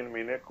 2-3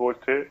 महीने. कोच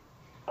थे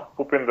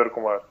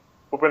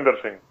भूपिंदर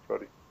सिंह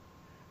सॉरी.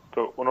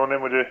 तो उन्होंने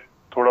मुझे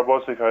थोड़ा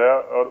बहुत सिखाया,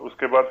 और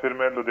उसके बाद फिर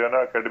मैं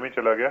लुधियाना एकेडमी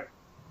चला गया.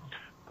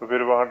 तो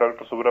फिर वहाँ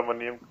डॉक्टर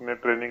सुब्रमण्यम ने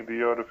ट्रेनिंग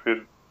दी, और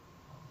फिर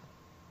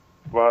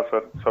वहाँ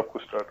सर सब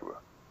कुछ स्टार्ट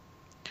हुआ.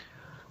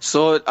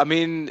 So, I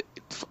mean,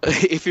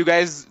 if you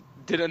guys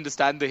didn't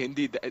understand the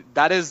Hindi,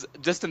 that is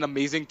just an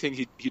amazing thing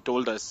he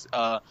told us.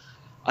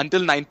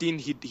 Until 19,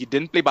 he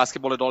didn't play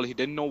basketball at all. He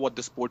didn't know what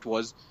the sport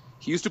was.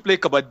 He used to play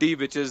kabaddi,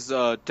 which is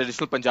a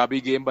traditional Punjabi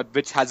game, but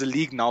which has a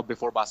league now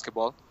before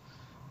basketball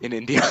in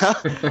India.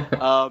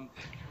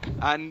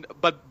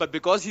 But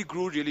because he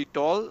grew really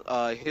tall,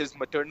 his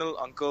maternal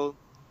uncle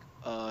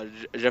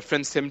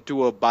referenced him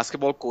to a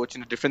basketball coach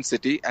in a different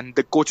city, and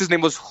the coach's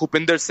name was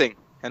Bhupinder Singh,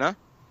 है ना?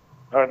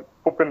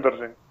 Bhupinder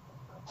Singh.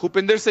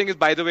 Bhupinder Singh is,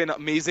 by the way, an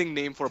amazing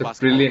name for a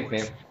basketball brilliant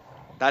coach. name.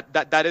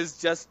 That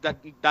is just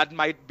that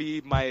might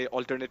be my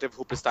alternative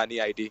Hupistani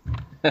ID.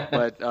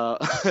 But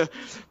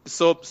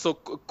so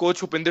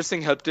Coach Bhupinder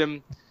Singh helped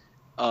him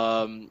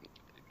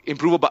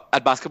improve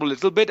at basketball a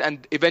little bit,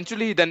 and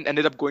eventually he then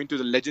ended up going to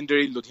the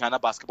legendary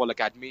Ludhiana Basketball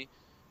Academy,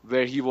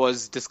 where he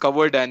was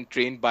discovered and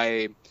trained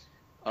by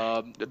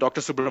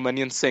Dr.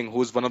 Subramanian Singh,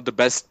 who's one of the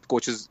best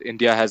coaches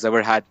India has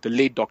ever had, the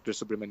late Dr.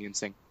 Subramanian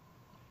Singh.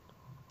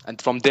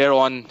 And from there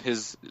on,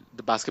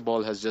 the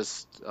basketball has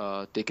just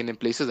taken him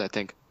places, I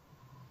think.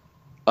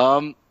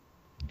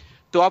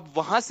 तो आप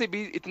वहां से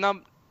भी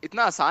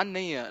इतना आसान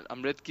नहीं है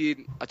अमृत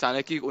की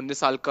अचानक ही 19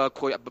 साल का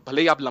कोई,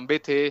 भले ही आप लंबे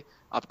थे,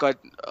 आपका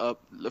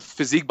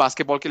फिजिक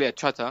बास्केटबॉल के लिए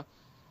अच्छा था,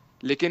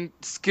 लेकिन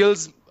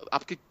स्किल्स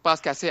आपके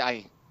पास कैसे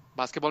आई?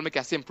 बास्केटबॉल में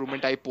कैसे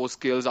इंप्रूवमेंट आई? Post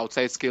skills,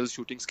 outside skills,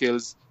 shooting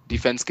skills,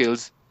 defence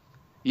skills,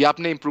 ये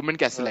आपने इंप्रूवमेंट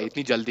कैसे लाई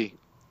इतनी जल्दी?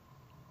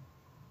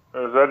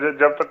 सर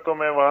जब तक तो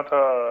मैं वहाँ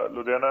था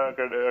लुधियाना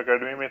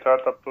एकेडमी में था,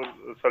 तब तो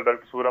sir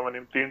doctor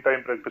Subramaniam 3 time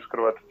practice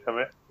करवाते थे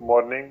हमें.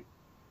 मॉर्निंग,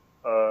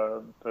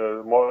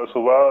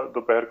 सुबह,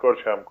 दोपहर को और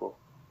शाम को.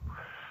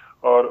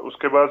 और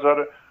उसके बाद सर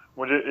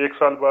मुझे 1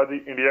 साल बाद ही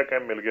इंडिया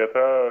कैंप मिल गया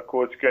था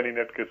कोच कैनी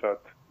नेट के साथ.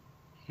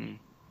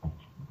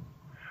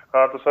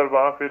 हाँ, तो सर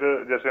वहाँ फिर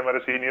जैसे हमारे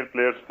सीनियर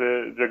प्लेयर्स थे,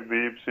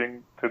 जगदीप सिंह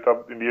थे तब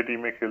इंडिया टीम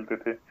में खेलते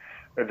थे,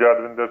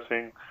 जादविंदर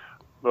सिंह,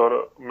 और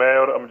मैं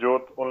और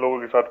अमजोत उन लोगों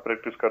के साथ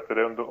प्रैक्टिस करते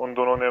रहे. उन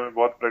दोनों ने हमें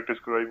बहुत प्रैक्टिस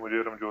करवाई, मुझे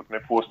और अमजोत ने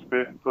पोस्ट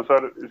पे. तो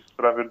सर इस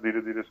तरह फिर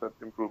धीरे धीरे सर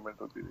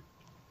इम्प्रूवमेंट होती रही.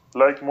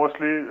 Like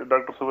mostly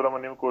doctor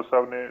Subramaniam coach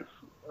साहब ने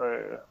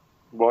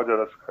बहुत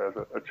ज्यादा सिखाया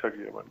सर, अच्छा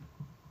किया मैंने.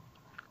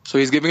 So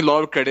he's giving a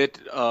lot of credit.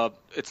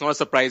 It's not a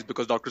surprise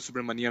because Dr.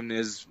 Subramaniam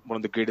is one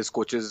of the greatest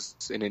coaches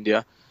in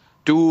India.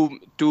 To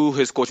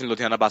his coach in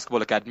Ludhiana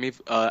Basketball Academy.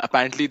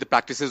 Apparently the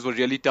practices were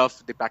really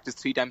tough. They practiced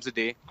 3 times a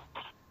day.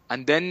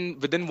 And then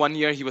within 1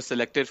 year, he was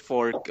selected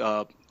for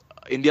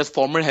India's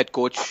former head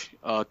coach,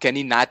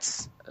 Kenny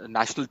Natt's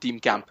national team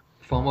camp.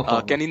 Former,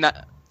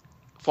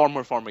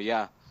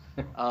 yeah.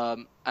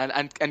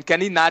 And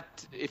Kenny Natt,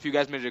 if you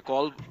guys may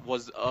recall,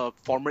 was a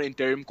former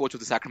interim coach of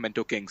the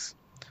Sacramento Kings.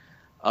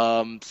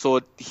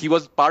 So he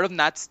was part of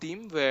Natt's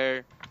team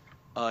where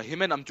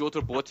him and Amjot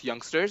were both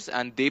youngsters,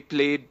 and they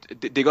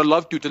got a lot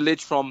of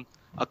tutelage from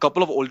a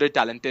couple of older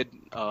talented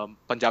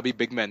Punjabi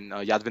big men,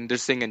 Yadvinder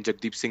Singh and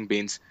Jagdeep Singh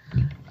Bains,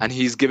 and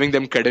he's giving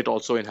them credit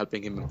also in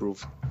helping him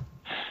improve.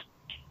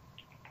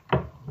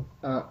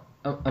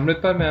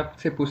 Amritpal, मैं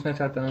आपसे पूछना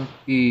चाहता हूँ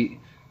कि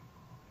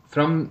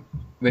from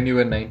when you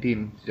were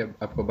 19, जब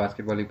आपको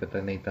basketball ही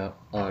पता नहीं था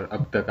और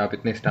अब तक आप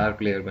इतने स्टार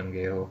प्लेयर बन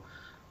गए हो,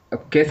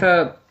 अब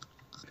कैसा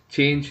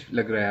चेंज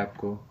लग रहा है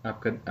आपको,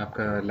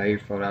 आपका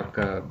लाइफ और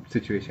आपका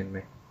सिचुएशन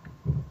में?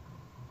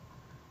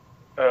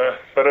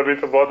 सर अभी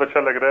तो बहुत अच्छा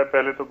लग रहा है.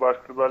 पहले तो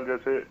बास्केटबॉल,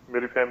 जैसे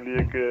मेरी फैमिली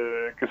एक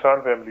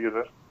किसान फैमिली है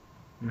सर,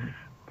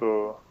 तो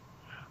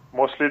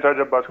मोस्टली था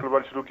जब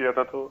बास्केटबॉल शुरू किया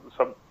था तो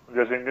सब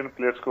जैसे इंडियन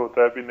प्लेयर्स को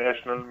होता है अभी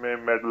नेशनल में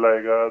मेडल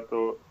आएगा तो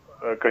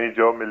कहीं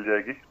जॉब मिल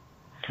जाएगी.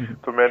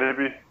 तो मैंने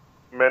भी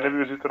मैंने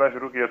भी उसी तरह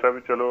शुरू किया था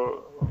भी चलो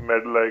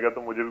मेडल आएगा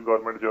तो मुझे भी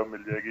गवर्नमेंट जॉब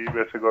मिल जाएगी।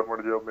 वैसे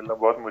गवर्नमेंट जॉब मिलना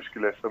बहुत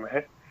मुश्किल है इस समय,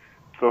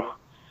 तो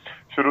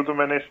शुरू तो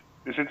मैंने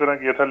इसी तरह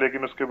किया था,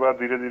 लेकिन उसके बाद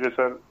धीरे धीरे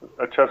सर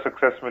अच्छा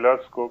सक्सेस मिला,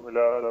 स्कोप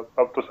मिला।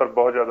 अब तो सर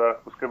बहुत ज्यादा,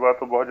 उसके बाद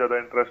तो बहुत ज्यादा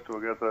इंटरेस्ट हो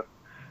गया सर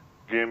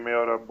गेम में,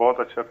 और अब बहुत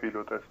अच्छा फील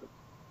होता है सर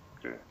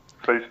कि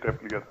सही स्टेप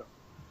लिया था।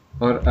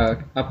 और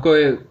आपको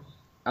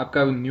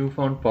आपका न्यू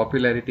फाउंड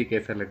पॉपुलैरिटी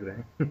कैसा लग रहा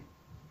है?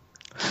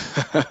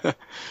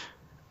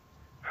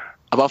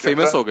 अब आप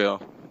फेमस हो गए हो।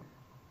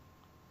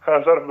 हाँ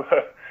सर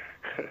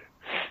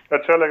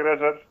अच्छा लग रहा है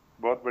सर,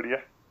 बहुत बढ़िया।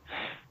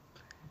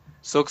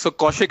 So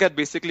Kaushik had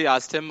basically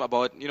asked him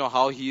about,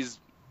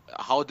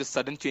 how this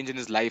sudden change in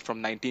his life from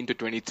 19 to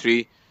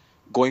 23,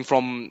 going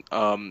from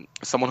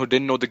someone who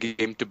didn't know the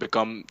game to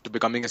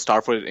becoming a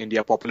star for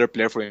India, popular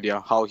player for India,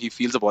 how he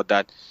feels about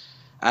that.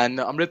 And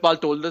Amritpal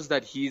told us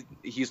that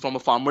he's from a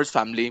farmer's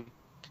family.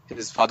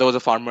 His father was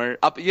a farmer.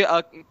 आप ये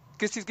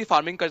किस चीज की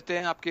farming करते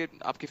हैं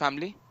आपकी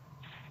family?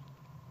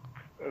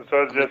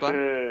 Sir जैसे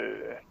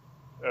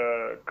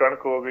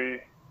कणक हो गई,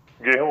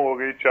 गेहूं हो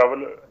गई,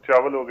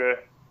 चावल हो गए,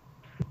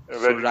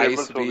 So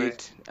rice,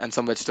 wheat, and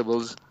some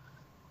vegetables.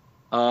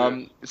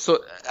 So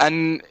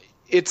and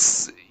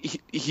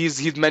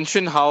he's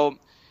mentioned how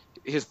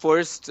his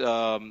first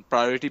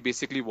priority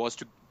basically was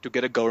to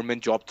get a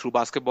government job through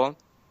basketball,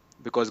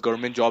 because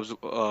government jobs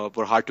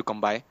were hard to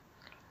come by,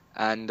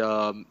 and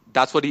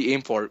that's what he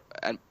aimed for.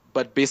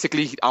 But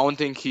basically, I don't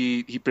think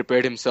he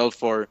prepared himself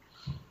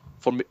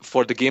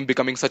for the game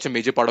becoming such a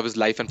major part of his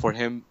life, and for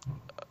him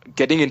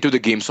getting into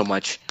the game so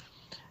much.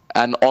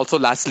 And also,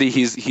 lastly,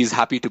 he's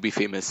happy to be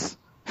famous.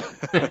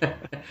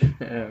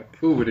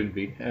 Who wouldn't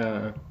be?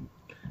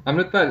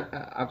 Amritpal,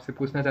 आपसे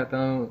पूछना चाहता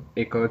हूँ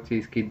एक और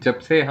चीज़ की। जब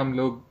से हम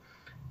लोग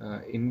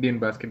इंडियन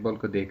बास्केटबॉल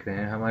को देख रहे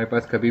हैं, हमारे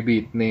पास कभी भी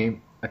इतने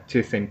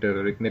अच्छे सेंटर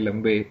और इतने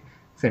लंबे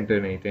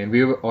सेंटर नहीं थे। We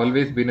have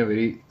always been a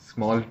very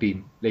small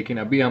team, लेकिन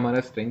अभी हमारा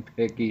स्ट्रेंथ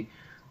है कि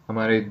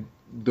हमारे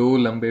 2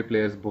 लंबे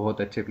प्लेयर्स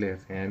बहुत अच्छे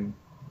प्लेयर्स हैं, and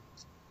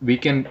we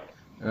can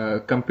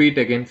compete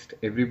against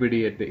everybody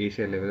at the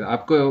Asia level.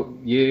 आपको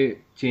ये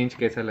चेंज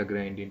कैसा लग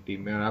रहा है इंडियन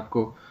टीम में? और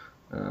आपको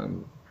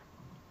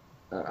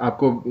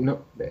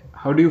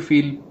how do you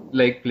feel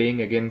like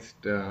playing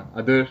against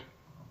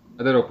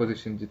other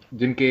opposition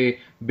जिनके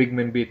big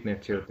men भी इतने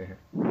अच्छे होते हैं?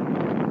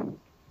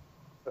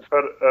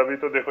 सर अभी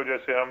तो देखो,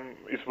 जैसे हम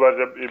इस बार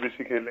जब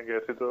एबीसी खेलने गए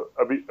थे, तो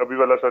अभी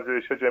वाला सर जो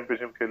एशिया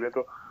चैंपियनशिप खेले,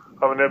 तो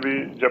हमने अभी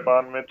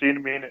जापान में 3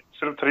 महीने,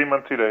 सिर्फ 3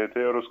 मंथ ही रहे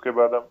थे, और उसके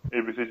बाद हम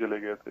एबीसी चले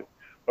गए थे,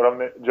 और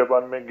हमने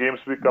जापान में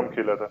गेम्स भी कम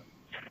खेला था।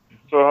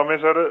 तो हमें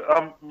सर,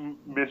 हम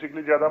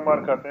बेसिकली ज्यादा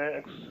मार खाते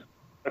हैं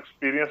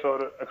एक्सपीरियंस और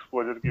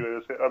एक्सपोजर की वजह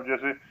से। अब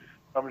जैसे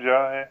हम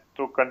जहाँ हैं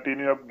तो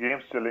कंटिन्यू अब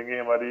गेम्स चलेंगे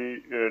हमारी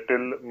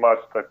टिल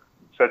मार्च तक,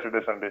 सैटरडे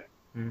संडे।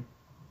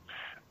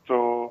 तो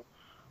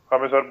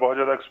हमें सर बहुत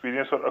ज्यादा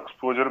एक्सपीरियंस और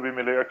एक्सपोजर भी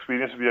मिलेगा,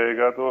 एक्सपीरियंस भी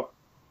आएगा, तो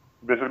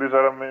बेसिकली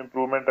सर हमें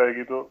इम्प्रूवमेंट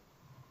आएगी, तो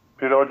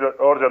फिर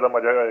और ज्यादा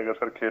मजा आएगा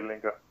सर खेलने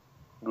का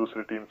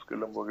दूसरी टीम्स के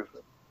लंबों के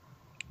साथ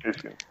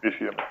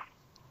एशिया में।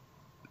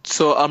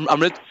 So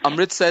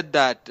Amrit said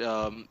that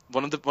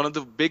one of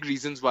the big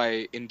reasons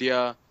why India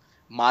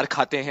maar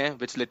khate hain,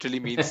 which literally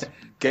means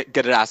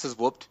get our asses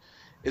whooped,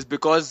 is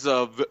because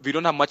we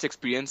don't have much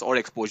experience or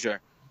exposure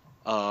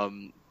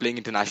playing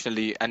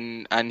internationally,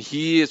 and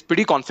he is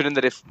pretty confident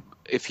that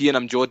if he and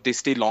Amjot they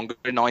stay longer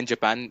now in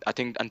Japan, I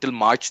think until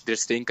March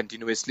they're staying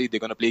continuously,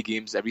 they're going to play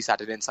games every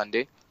Saturday and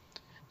Sunday,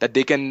 that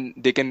they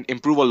can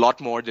improve a lot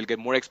more, they'll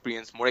get more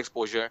experience, more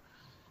exposure,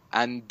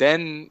 and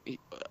then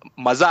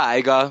maza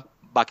aayega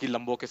बाकी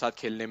लंबों के साथ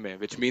खेलने में,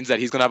 which means that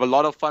he's going to have a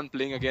lot of fun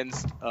playing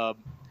against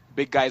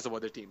big guys of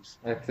other teams.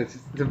 That's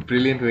a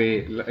brilliant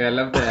way. I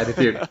love the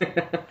attitude.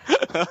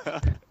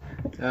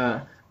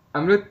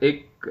 अमृत,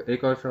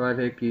 एक और सवाल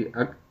है कि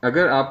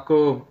अगर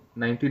आपको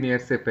 19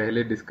 ईयर्स से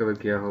पहले डिस्कवर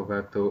किया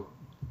होगा तो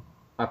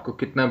आपको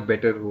कितना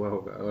बेटर हुआ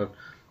होगा, और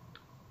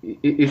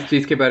इस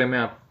चीज के बारे में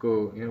आपको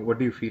what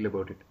do you feel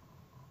about it?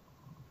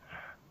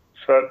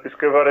 Sir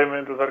इसके बारे में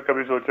तो सर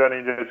कभी सोचा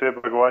नहीं, जैसे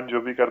भगवान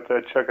जो भी करता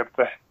है अच्छा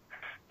करता है,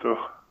 तो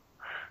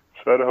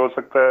सर हो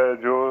सकता है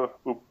जो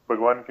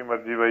भगवान की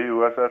मर्जी वही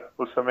हुआ सर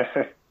उस समय।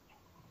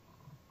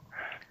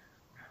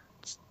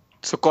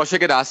 So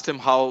Kaushik had asked him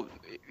how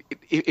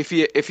if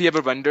he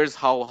ever wonders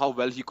how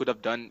well he could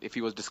have done if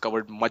he was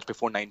discovered much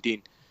before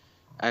 19,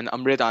 and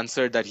Amrit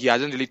answered that he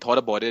hasn't really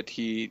thought about it.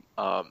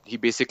 He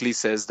basically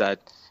says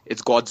that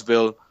it's God's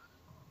will.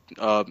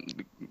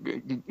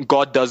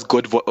 God does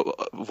good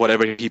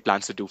whatever he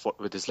plans to do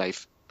with his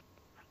life.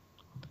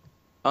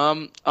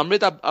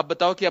 अमृत, आप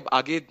बताओ कि आप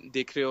आगे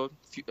देख रहे हो,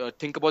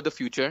 think about the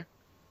future.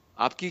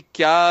 आपकी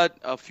क्या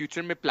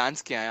फ्यूचर में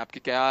प्लान्स क्या हैं, आपके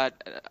क्या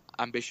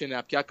एम्बिशन है,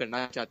 आप क्या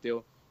करना चाहते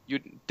हो? You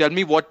tell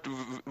me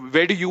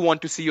where do you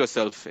want to see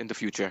yourself in the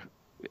future,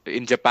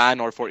 in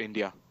Japan और फॉर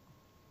इंडिया?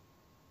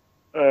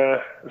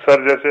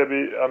 सर जैसे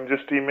अभी हम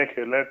जिस टीम में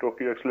खेल रहे हैं,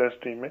 टोक्यो एक्सीलेंस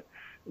टीम में,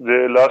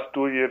 जो लास्ट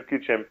 2 ईयर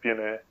की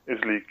चैंपियन है इस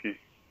लीग की।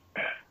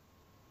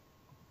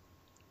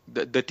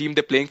 The team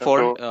they're playing for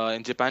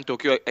in Japan,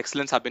 Tokyo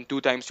Excellence, have been 2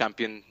 times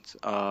champions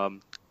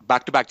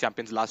back-to-back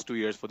champions last 2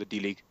 years for the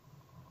D League.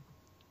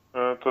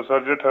 तो सर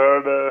जो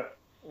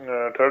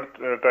थर्ड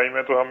टाइम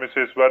है तो हम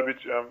इसे इस बार भी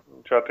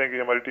चाहते हैं कि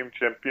हमारी टीम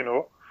चैंपियन हो,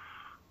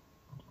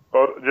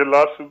 और जो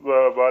लास्ट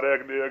बार है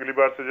अगली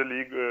बार से जो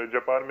लीग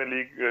जापान में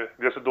लीग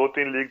जैसे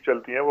 2-3 लीग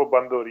चलती हैं वो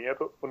बंद हो रही हैं,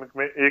 तो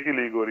उनमें एक ही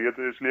लीग हो रही है,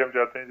 तो इसलिए हम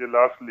चाहते हैं जो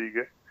लास्ट लीग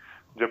है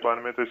जापान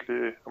में, तो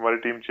इसलिए हमारी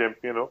टीम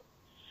चैंपियन हो।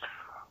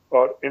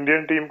 और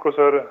इंडियन टीम को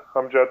सर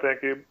हम चाहते हैं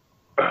कि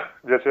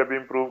जैसे अभी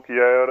इम्प्रूव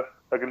किया है और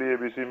अगली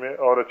एबीसी में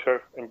और अच्छा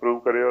इम्प्रूव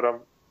करे और हम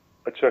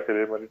अच्छा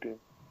खेले हमारी टीम।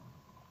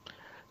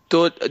 तो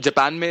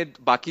जापान में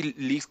बाकी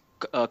लीग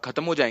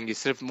खत्म हो जाएंगी,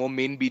 सिर्फ वो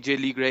मेन बीजे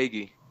लीग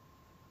रहेगी?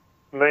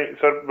 नहीं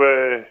सर,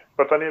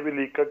 पता नहीं अभी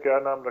लीग का क्या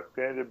नाम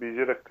रखते हैं, जो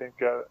बीजे रखते हैं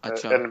क्या,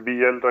 अच्छा।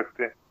 एनबीएल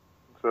रखते हैं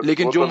सर,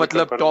 लेकिन वो जो तो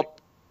मतलब टॉप,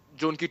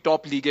 जो उनकी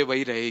टॉप लीग है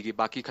वही रहेगी,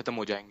 बाकी खत्म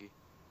हो जाएंगी?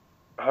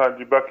 हाँ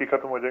जी, बाकी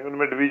खत्म हो जाएंगे,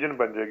 उनमें डिवीजन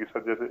बन जाएगी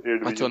सर, जैसे ए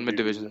डिवीजन। अच्छा, उनमें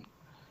division.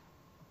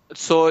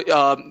 So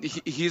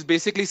he's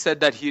basically said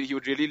that he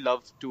would really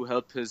love to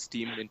help his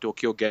team in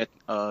Tokyo get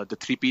the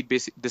three-peat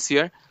this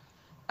year,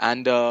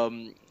 and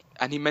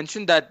he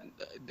mentioned that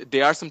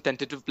there are some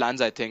tentative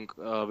plans, I think,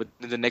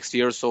 within the next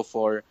year or so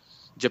for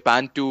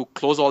Japan to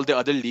close all the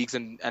other leagues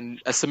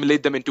and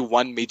assimilate them into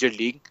one major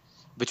league,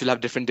 which will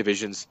have different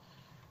divisions.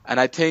 And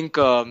I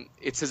think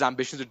it's his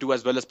ambition to do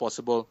as well as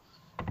possible.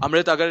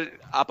 Amrit, अगर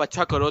आप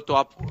अच्छा करो तो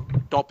आप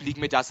top league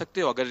में जा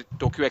सकते हो, अगर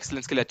टोक्यो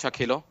एक्सीलेंस के लिए अच्छा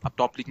खेलो आप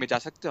टॉप लीग में जा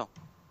सकते हो?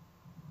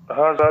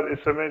 हाँ सर, इस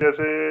समय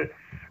जैसे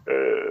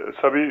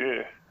सभी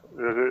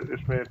जैसे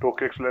इसमें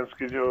टोक्यो एक्सीलेंस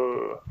की जो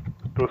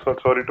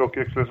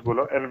टोक्यो एक्सीलेंस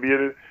बोला,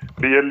 एनबीएल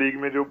डीएल लीग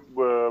में जो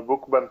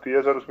बुक बनती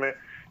है सर, उसमें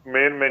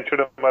मेन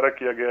मेंशन हमारा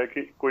किया गया है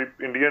कि कोई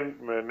इंडियन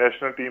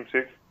नेशनल टीम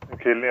से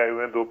खेलने आए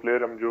हुए हैं 2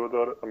 प्लेयर, अमजोत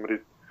और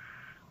अमृत,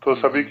 तो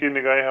सभी की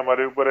निगाहें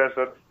हमारे ऊपर है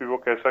सर कि वो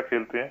कैसा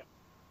खेलते हैं।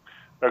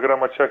 अगर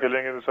हम अच्छा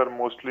खेलेंगे तो सर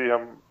मोस्टली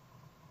हम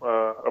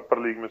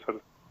अपर लीग में सर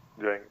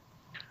जाएंगे।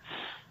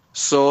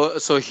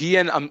 So he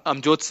and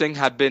Amjot Singh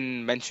have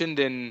been mentioned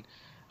in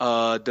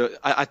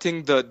I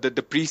think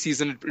the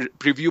pre-season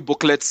preview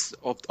booklets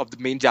of the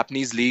main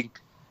Japanese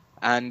league,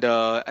 and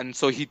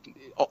so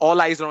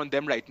all eyes are on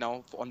them right now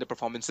on their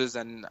performances,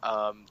 and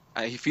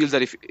he feels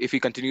that if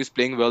he continues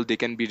playing well, they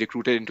can be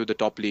recruited into the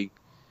top league.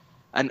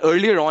 And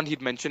earlier on,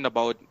 he'd mentioned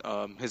about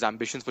his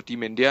ambitions for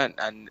Team India,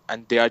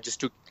 and they are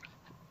just to,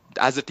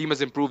 as the team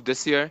has improved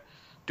this year,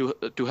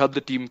 to help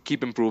the team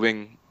keep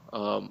improving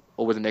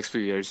over the next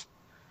few years.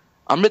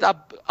 अमृत,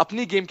 आप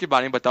अपनी game के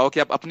बारे में बताओ कि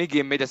आप अपनी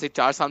game में जैसे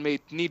 4 साल में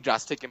इतनी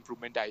ड्रास्टिक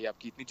इंप्रूवमेंट आई है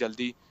आपकी, इतनी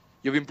जल्दी,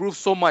 you have improved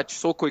so much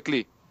so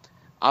quickly,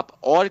 आप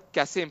और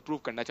कैसे इंप्रूव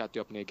करना चाहते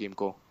हो अपने गेम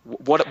को?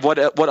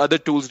 what other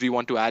tools do you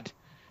want to add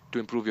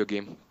to improve your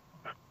game?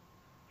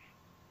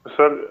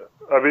 Sir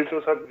अभी तो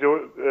सर जो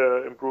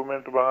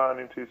इम्प्रूवमेंट वहाँ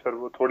आनी थी सर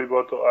वो थोड़ी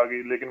बहुत तो आ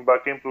गई, लेकिन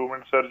बाकी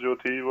इम्प्रूवमेंट सर जो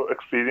थी वो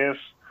एक्सपीरियंस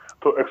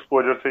तो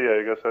एक्सपोजर से ही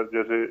आएगा सर।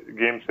 जैसे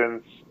गेम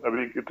सेंस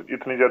अभी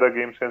इतनी ज्यादा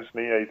गेम सेंस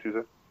नहीं आई थी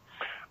सर,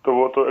 तो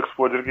वो तो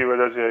एक्सपोजर की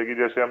वजह से आएगी।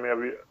 जैसे हमें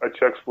अभी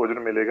अच्छा एक्सपोजर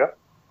मिलेगा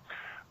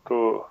तो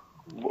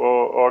वो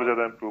और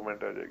ज्यादा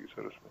इम्प्रूवमेंट आ जाएगी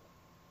सर उसमें।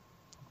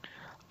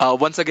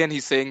 Once again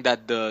he's saying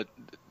that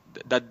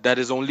that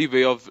his only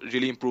way of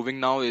really improving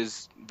now is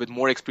with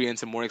more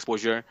experience and more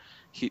exposure.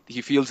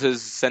 He feels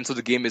his sense of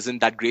the game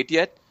isn't that great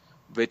yet,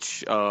 which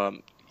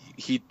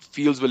he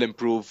feels will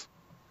improve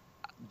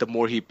the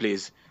more he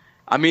plays.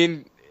 I mean,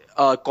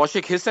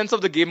 Kaushik, his sense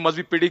of the game must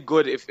be pretty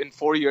good if in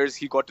 4 years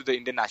he got to the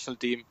Indian national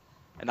team,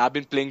 and I've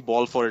been playing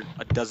ball for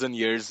a dozen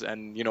years,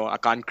 and I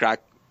can't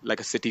crack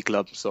like a city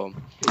club. So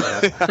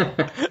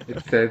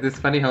it's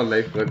funny how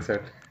life works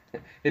out.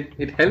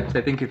 It helps,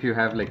 I think, if you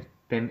have like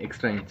 10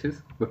 extra inches.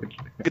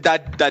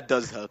 That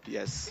does help,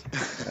 yes.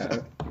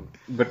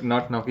 But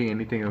not knocking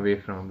anything away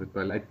from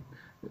Amritpal.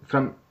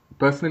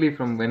 Personally,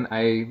 from when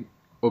I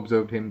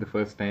observed him the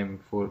first time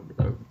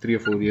 3 or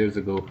 4 years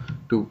ago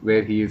to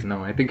where he is now,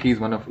 I think he's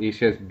one of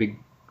Asia's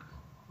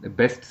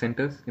best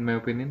centers in my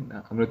opinion.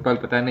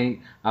 Amritpal, पता नहीं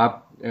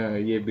आप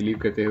ये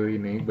believe करते हो ही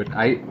नहीं, but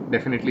I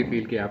definitely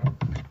feel कि आप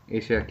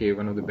Asia के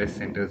one of the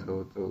best centers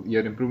हो, so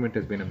your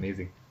improvement has been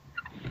amazing.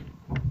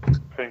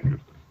 Thank you.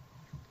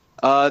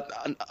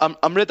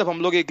 अमृत, अब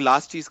हम लोग एक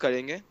लास्ट चीज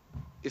करेंगे,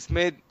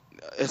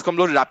 इसको हम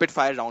लोग रैपिड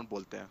फायर राउंड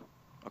बोलते हैं,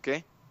 okay?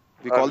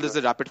 We call this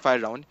the rapid fire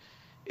round.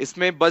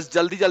 इसमें बस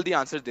जल्दी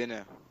आंसर देने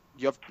हैं,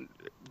 यू हैव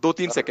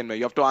 2-3 सेकंड में,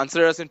 you have to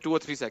answer us in 2 or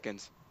 3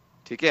 seconds,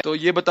 ठीक है? तो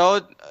ये बताओ,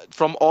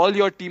 from all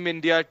your team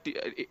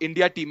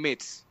India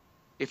teammates,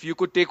 if you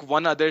could take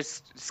one other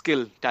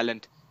skill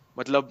talent,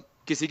 मतलब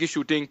किसी की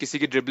शूटिंग, किसी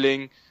की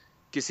ड्रिबलिंग,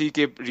 किसी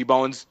के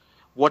rebounds,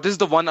 what is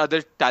the one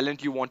other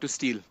talent you want to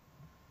steal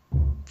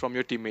from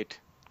your teammate?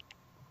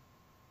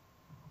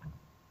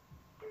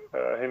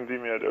 Hindi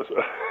में आ जाओ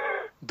सर।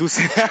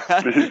 दूसरे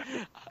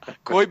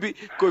कोई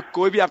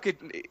भी आपके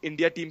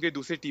इंडिया टीम के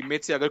दूसरे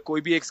टीममेट से अगर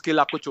कोई भी एक स्किल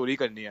आपको चोरी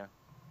करनी है,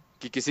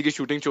 कि किसी की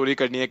शूटिंग चोरी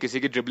करनी है, किसी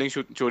की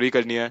ड्रिबलिंग चोरी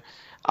करनी है,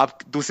 आप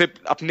दूसरे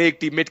अपने एक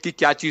टीममेट की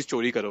क्या चीज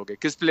चोरी करोगे?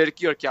 किस प्लेयर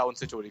की और क्या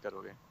उनसे चोरी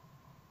करोगे?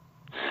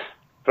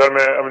 सर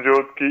मैं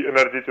अमजोत की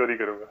एनर्जी चोरी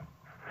करूंगा।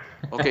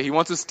 Okay, he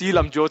wants to steal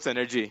Amjot's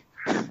energy.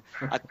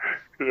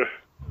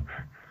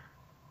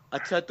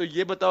 अच्छा तो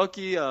ये बताओ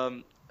कि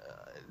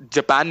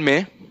जापान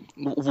में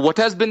what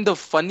has been the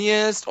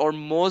funniest or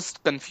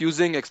most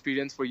confusing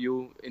experience for you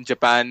in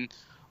Japan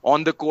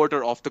on the court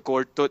or off the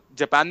court? तो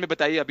जापान में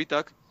बताइए अभी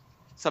तक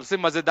सबसे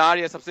मजेदार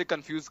या सबसे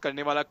कंफ्यूज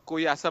करने वाला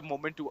कोई ऐसा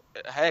मोमेंट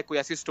है, कोई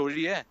ऐसी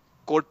स्टोरी है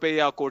कोर्ट पे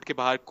या कोर्ट के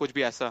बाहर, कुछ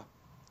भी ऐसा?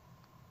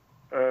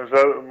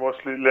 सर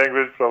मोस्टली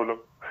लैंग्वेज प्रॉब्लम,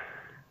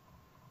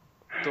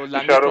 तो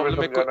लैंग्वेज प्रॉब्लम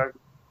में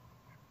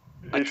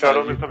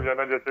इशारों में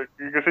समझाना, जैसे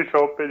कि किसी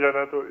शॉप पे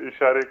जाना तो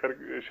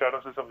इशारों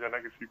से समझाना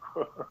किसी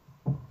को।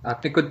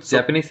 आपने कुछ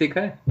जापानी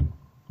सीखा है?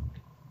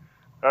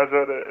 हाँ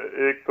सर,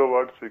 एक तो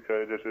वर्ड सीखा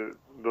है, जैसे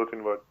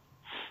 2-3 वर्ड।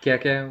 क्या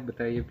क्या है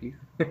बताइए प्लीज।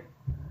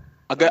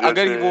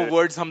 अगर वो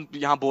वर्ड्स हम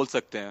यहाँ बोल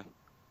सकते हैं,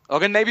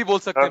 अगर नहीं भी बोल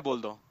सकते हैं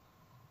बोल दो।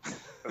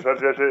 सर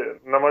जैसे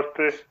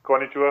नमस्ते,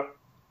 konnichiwa,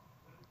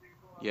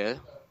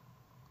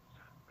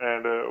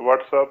 and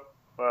WhatsApp,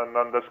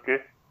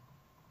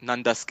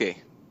 नंदस्के,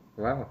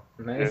 wow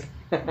nice,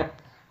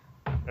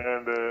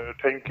 and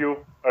thank you,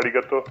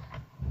 अरिगतो।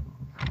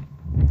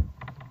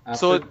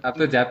 आप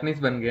तो जापानीज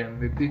बन गए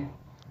अमृत।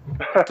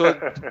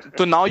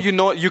 तो now you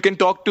know you can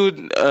talk to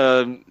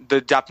the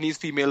Japanese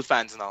female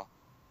fans now.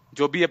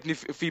 जो भी अपनी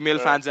फीमेल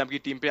फैंस हैं आपकी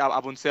टीम पे,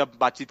 आप उनसे अब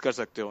बातचीत कर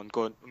सकते हो,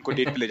 उनको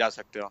डेट पे ले जा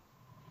सकते हो।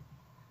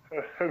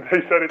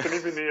 नहीं सर, इतनी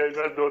भी नहीं है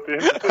सर, 2-3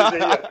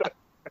 नहीं आता।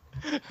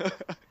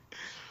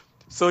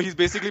 So he's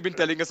basically been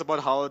telling us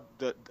about how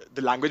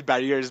the language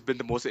barrier has been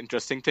the most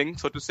interesting thing,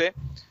 so to say.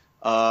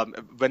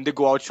 When they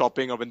go out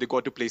shopping or when they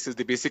go to places,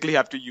 they basically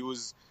have to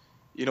use,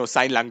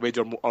 sign language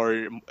or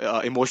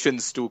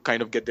emotions to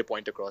kind of get their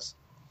point across.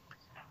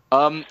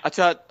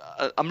 Acha,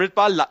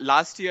 Amritpal,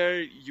 last year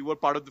you were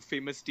part of the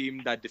famous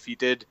team that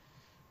defeated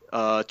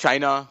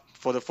China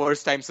for the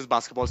first time since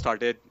basketball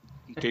started.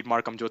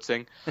 Trademark Amjot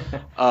Singh.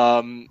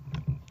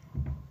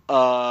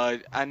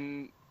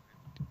 And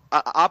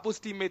आप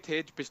उस team में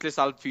थे पिछले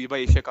साल FIBA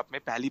Asia cup में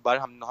पहली बार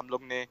हम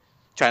लोग ने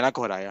चाइना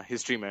को हराया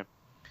हिस्ट्री में।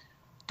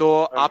 तो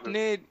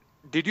आपने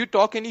did you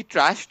talk any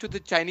trash to the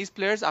Chinese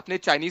players? आपने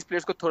चाइनीज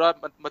प्लेयर्स को थोड़ा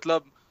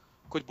मतलब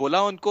कुछ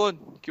बोला उनको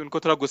कि उनको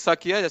थोड़ा गुस्सा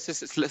किया, जैसे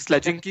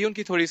स्लेजिंग की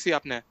उनकी थोड़ी सी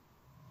आपने?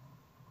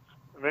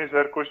 नहीं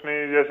सर, कुछ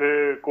नहीं।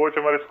 जैसे कोच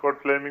हमारे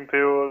स्कॉट फ्लेमिंग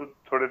थे, वो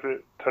थोड़े से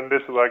ठंडे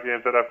स्वभाव के हैं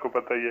सर, आपको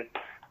पता ही है,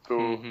 तो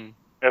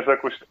ऐसा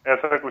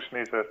कुछ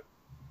नहीं sir.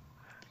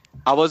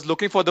 I was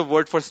looking for the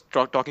word for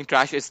talking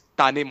trash is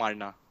ताने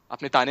मारना।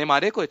 आपने ताने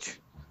मारे कुछ?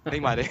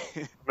 नहीं मारे?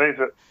 नहीं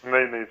सर,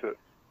 नहीं sir.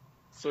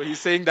 So he's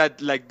saying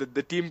that like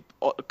the team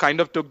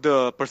kind of took the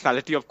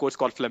personality of Coach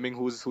Scott Fleming,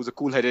 who's a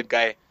cool-headed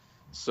guy.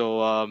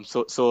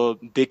 So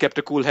they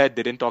kept a cool head.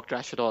 They didn't talk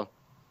trash at all.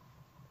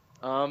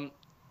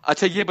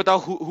 अच्छा ये बताओ,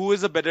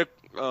 who's a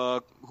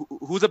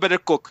better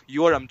cook,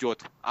 you or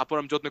Amjot? आप और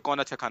अमजोत में कौन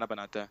अच्छा खाना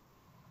बनाता है?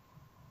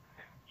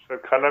 सर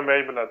खाना मैं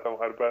ही बनाता हूँ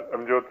हर बार,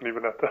 अमजोत नहीं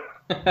बनाता।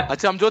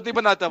 अच्छा, अमजोत नहीं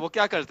बनाता, वो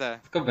क्या करता है?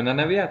 उसको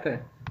बनाना भी आता है?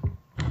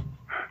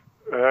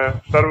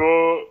 सर वो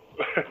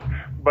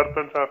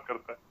बर्तन साफ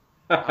करता है।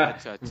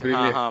 अच्छा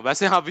हाँ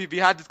वैसे हाँ, we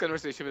had this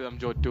conversation with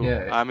Amjot too.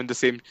 Yeah. I'm in the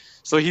same.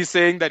 So he's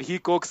saying that he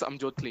cooks,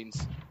 Amjot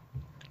cleans.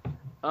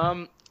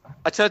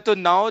 अच्छा तो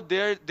now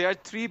there are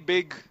three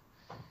big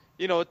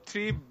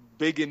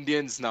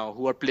Indians now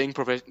who are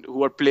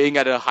playing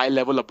at a high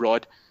level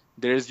abroad.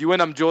 There's you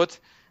and Amjot,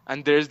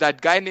 and there's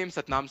that guy named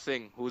Satnam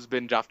Singh who's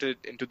been drafted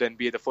into the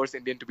NBA, the first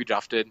Indian to be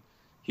drafted.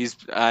 He's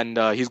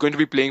going to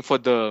be playing for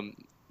the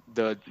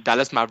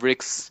Dallas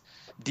Mavericks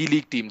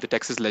D-League team, the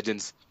Texas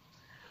Legends.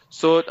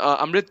 So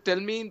Amrit, tell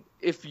me,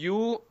 if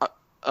you,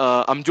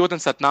 Amjot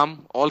and Satnam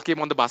all came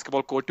on the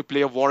basketball court to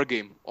play a war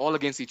game, all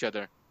against each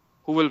other,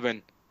 who will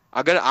win?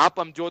 अगर आप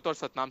अमजोत और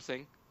सतनाम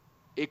सिंह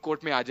एक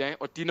court में आ जाएं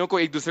और तीनों को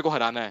एक दूसरे को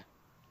हराना है,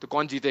 तो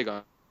कौन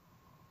जीतेगा?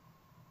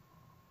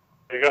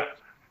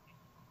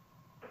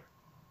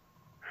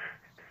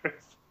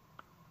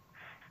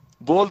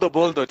 बोल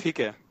दो ठीक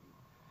है।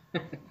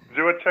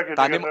 जो अच्छा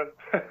खेलेगा।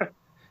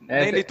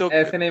 नहीं तो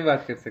ऐसे नहीं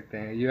बात कर सकते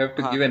हैं। You have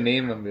to give a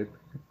name, अमृत।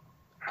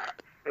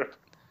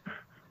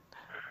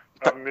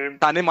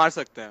 ताने मार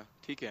सकते हैं,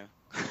 ठीक है।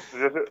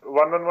 जैसे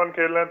 1-on-1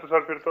 खेल रहे हैं तो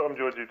सर फिर तो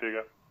अमजोत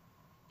जीतेगा।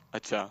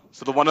 अच्छा,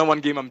 so the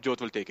 1-on-1 game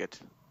Amjot will take it.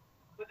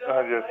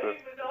 Yes sir.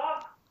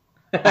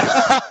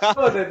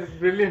 Oh, that is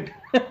brilliant.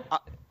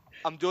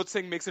 Amjot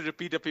Singh makes a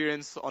repeat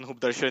appearance on Hoop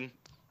Darshan.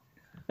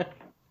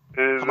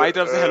 हमारी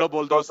तरफ से हेलो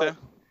बोल दो उसे।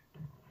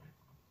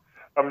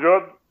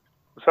 अमजोत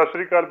सत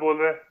श्री अकाल बोल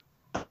रहे हैं।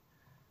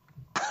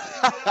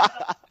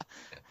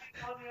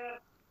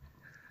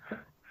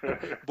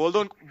 बोल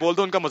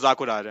दो उनका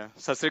मजाक उड़ा रहे हैं।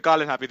 सत श्री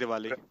अकाल एंड हैप्पी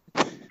दिवाली।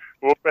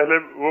 वो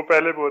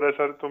पहले बोल रहा है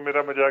सर, तुम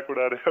मेरा मजाक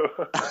उड़ा रहे हो।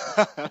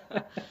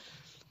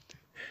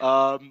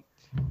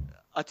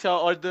 अच्छा,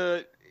 और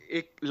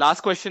एक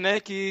लास्ट क्वेश्चन है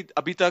कि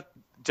अभी तक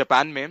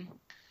जापान में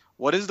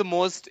what is the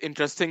most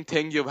interesting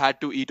thing you've had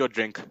to eat or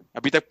drink?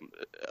 अभी तक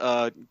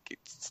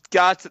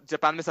क्या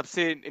जापान में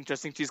सबसे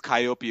इंटरेस्टिंग चीज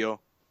खाए हो पियो?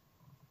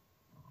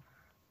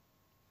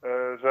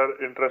 सर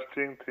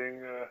इंटरेस्टिंग थिंग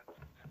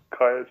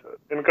खाया सर,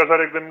 इनका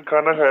सर एक दिन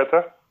खाना खाया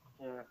था,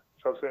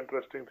 सबसे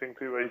इंटरेस्टिंग थिंग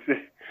थी वही सी,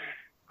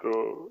 तो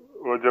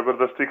वो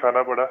जबरदस्ती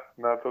खाना पड़ा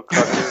ना, तो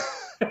खा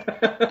के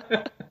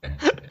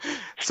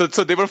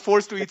So they were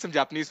forced to eat some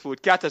Japanese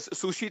food. क्या था?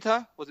 Sushi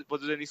था? Was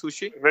it any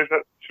sushi? नहीं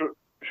सर,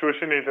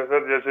 सुशी नहीं था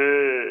सर. जैसे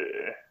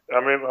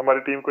हमें हमारी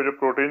टीम को जो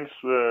प्रोटीन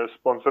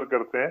स्पॉन्सर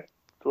करते हैं,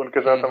 तो उनके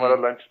साथ हमारा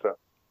लंच था.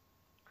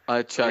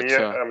 अच्छा.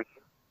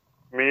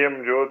 Me,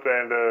 Amjot,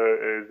 and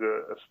is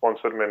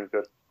sponsor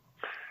manager.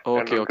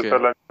 Okay.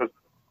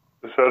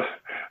 Sir,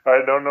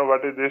 I don't know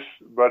what is this,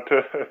 but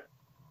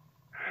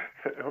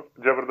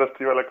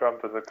जबरदस्ती वाला काम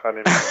था सर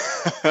खाने में.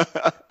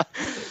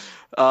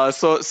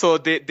 So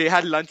they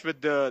had lunch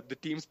with the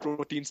team's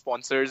protein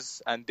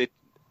sponsors, and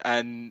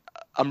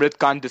Amrit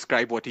can't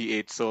describe what he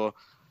ate. So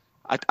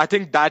I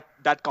think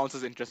that counts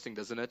as interesting,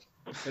 doesn't it?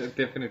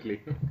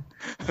 Definitely.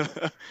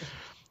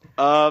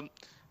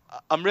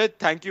 Amrit,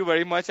 thank you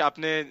very much.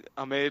 आपने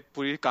हमें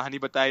पूरी कहानी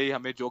बताई,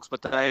 हमें jokes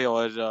बताए,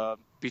 और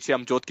पीछे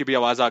अमजोत की भी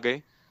आवाज आ गई.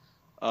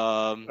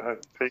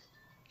 ठीक.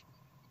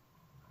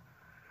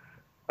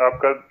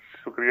 आपका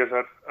शुक्रिया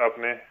सर,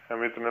 आपने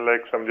हमें इतने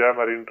लायक समझा,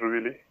 हमारी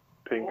interview Lee.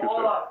 Thank you,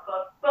 sir.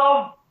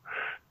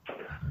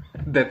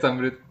 That's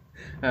Amrit.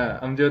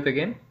 Amjot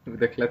again with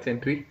the clutch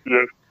entry.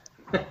 Yes.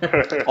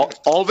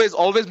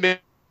 Always make.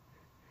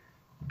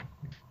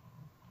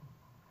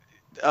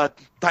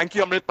 Thank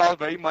you, Amritpal,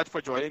 very much for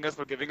joining us,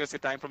 for giving us your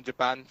time from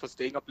Japan, for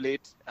staying up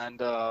late,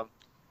 and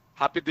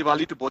happy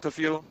Diwali to both of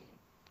you.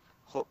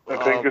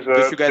 Thank you,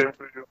 sir.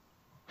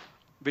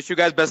 Wish you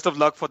guys best of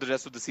luck for the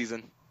rest of the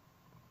season.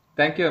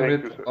 Thank you,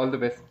 Amrit. Thank you, all the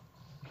best.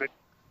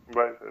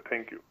 Bye, sir.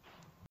 Thank you.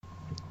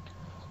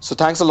 So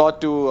thanks a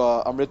lot to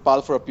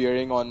Amritpal for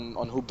appearing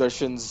on Hoop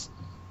Darshan's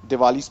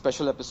Diwali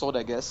special episode,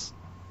 I guess,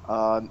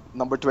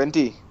 number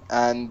 20.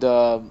 And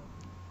I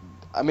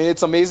mean,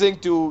 it's amazing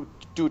to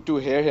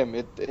hear him.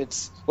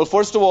 It's well,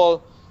 first of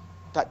all,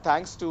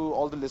 thanks to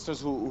all the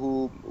listeners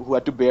who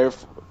had to bear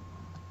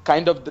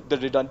kind of the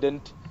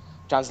redundant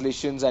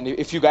translations. And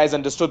if you guys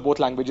understood both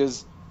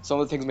languages, some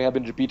of the things may have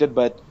been repeated,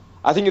 but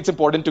I think it's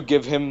important to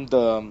give him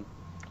the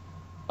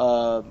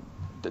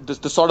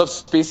sort of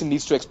space he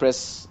needs to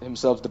express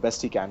himself the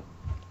best he can.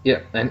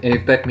 Yeah, and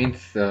if that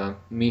means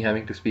me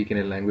having to speak in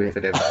a language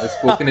that I've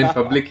spoken in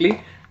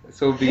publicly,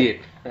 so be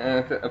it.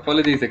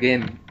 Apologies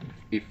again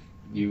if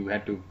you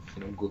had to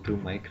go through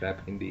my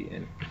crap Hindi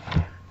and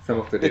some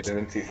of the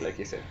redundancies, like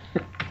you said.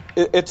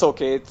 It's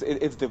okay.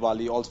 It's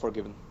Diwali. All's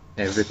forgiven.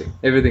 Everything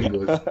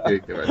goes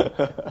during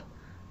Diwali.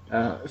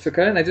 So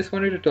Karan, I just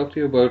wanted to talk to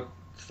you about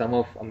some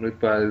of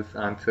Amritpal's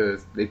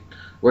answers.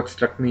 What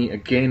struck me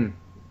again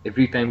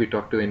every time we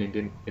talk to an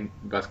Indian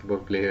basketball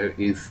player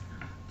is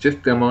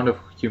just the amount of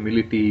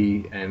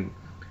humility and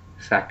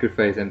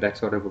sacrifice and that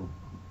sort of a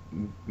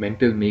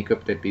mental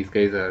makeup that these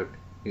guys are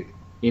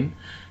in.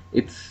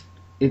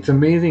 It's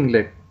amazing.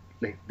 Like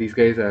these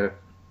guys are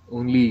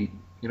only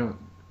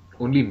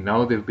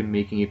now they've been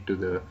making it to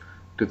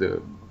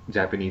the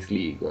Japanese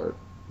league or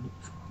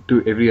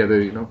to every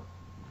other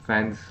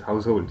fans'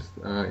 households.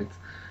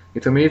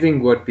 It's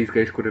amazing what these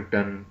guys could have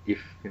done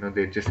if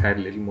they just had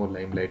a little more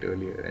limelight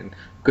earlier, and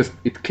because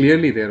it's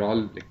clearly they're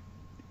all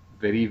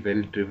very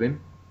well driven.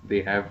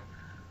 They have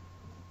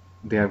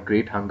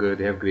great hunger,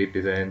 they have great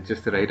desire, and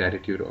just the right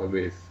attitude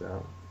always.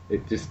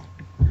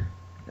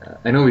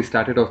 I know we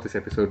started off this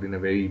episode in a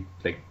very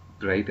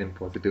bright and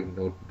positive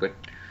note, but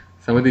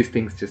some of these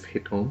things just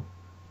hit home.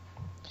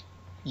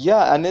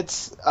 Yeah, and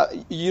it's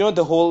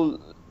the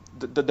whole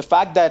the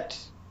fact that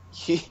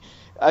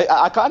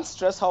I can't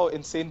stress how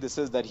insane this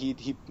is, that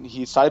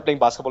he started playing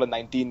basketball at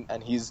 19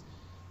 and he's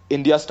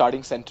India's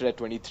starting center at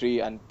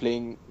 23 and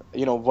playing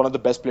one of the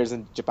best players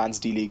in Japan's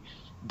D League.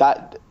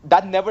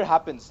 That never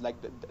happens.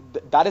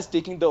 That is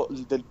taking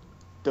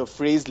the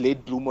phrase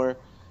late bloomer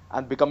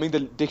and becoming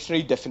the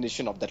dictionary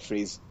definition of that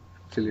phrase.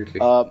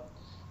 Absolutely.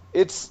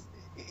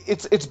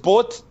 It's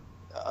both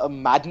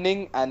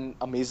maddening and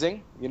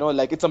amazing.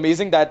 It's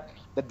amazing that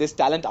there's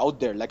talent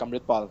out there like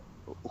Amritpal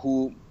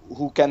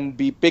who can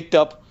be picked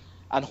up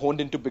and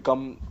honed into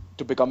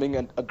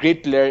becoming a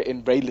great player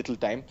in very little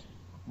time.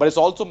 But it's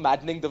also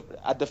maddening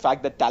at the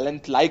fact that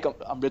talent like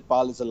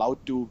Amritpal is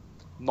allowed to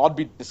not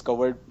be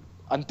discovered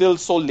until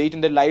so late in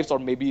their lives, or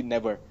maybe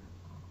never.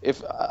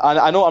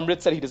 I know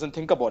Amrit said he doesn't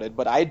think about it,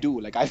 but I do.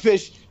 I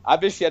wish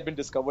he had been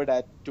discovered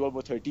at 12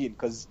 or 13,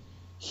 because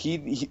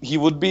he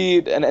would be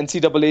an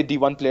NCAA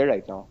D1 player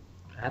right now.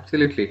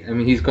 Absolutely. I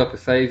mean, he's got the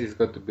size, he's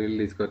got the build,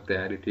 he's got the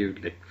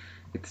attitude.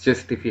 It's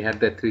just if he had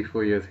that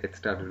 3-4 years head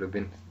start, it would have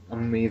been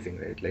amazing,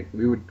 right?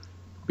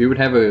 We would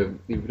have a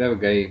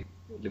guy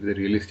with a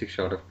realistic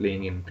shot of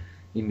playing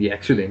in the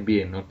actual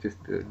NBA, not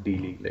just the D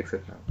League like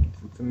such now.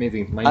 It's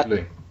amazing, mind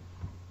blowing.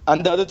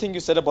 And the other thing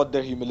you said about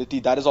their humility,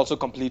 that is also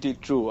completely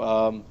true.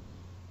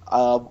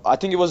 I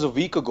think it was a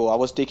week ago, I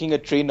was taking a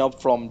train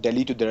up from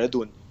Delhi to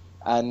Dehradun,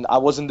 and I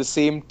was in the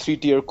same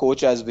 3-tier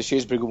coach as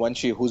Vishesh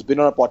Bhriguvanshi, who's been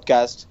on our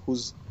podcast,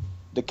 who's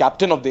the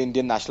captain of the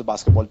Indian national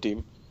basketball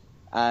team.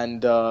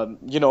 And,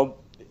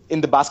 in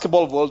the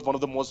basketball world, one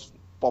of the most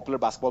popular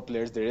basketball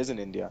players there is in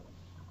India.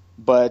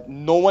 But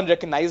no one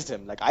recognized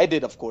him. I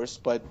did, of course,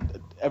 but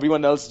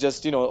everyone else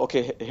just,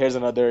 okay, here's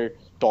another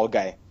tall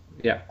guy.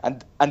 Yeah.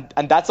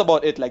 And that's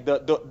about it. Like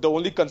the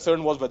only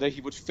concern was whether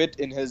he would fit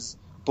in his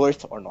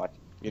berth or not.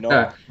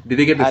 Did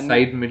he get the And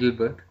side middle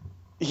berth?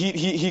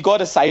 he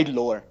got a side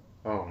lower.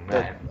 Oh The,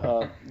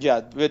 man.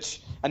 yeah,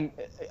 which, and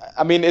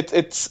I mean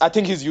it's I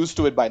think he's used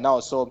to it by now.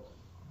 So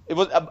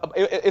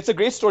it's a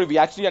great story. We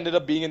actually ended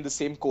up being in the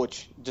same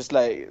coach, just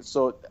like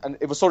so, and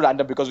it was so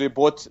random because we were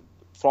both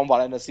from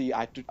Varanasi.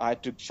 I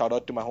had to shout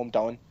out to my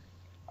hometown.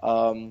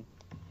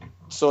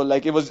 So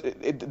like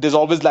there's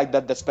always like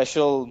that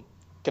special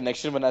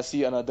connection when I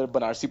see another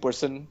Banarsi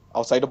person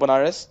outside of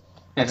Banaras,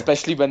 and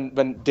especially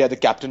when they're the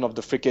captain of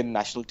the freaking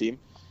national team.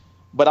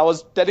 But I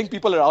was telling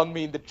people around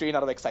me in the train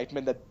out of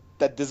excitement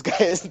that this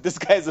guy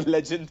is a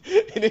legend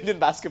in Indian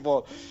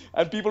basketball,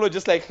 and people were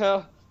just like,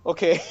 huh,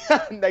 okay.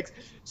 Like,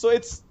 so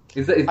it's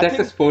Is that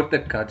the sport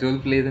that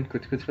Kajol plays in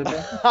Kuch Kuch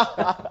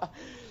Hota?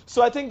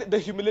 So I think the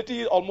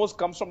humility almost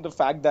comes from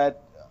the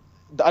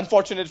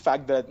unfortunate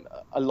fact that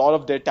a lot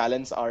of their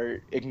talents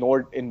are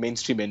ignored in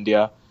mainstream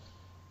India.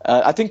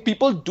 I think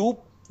people do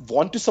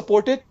want to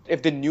support it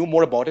if they knew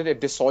more about it, if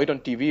they saw it on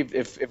TV,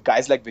 if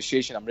guys like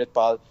Vishesh and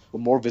Amritpal were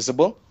more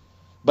visible.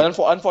 But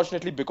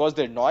unfortunately, because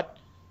they're not,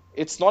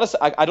 it's not.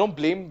 I don't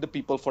blame the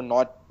people for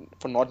not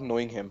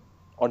knowing him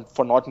or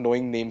for not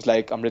knowing names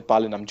like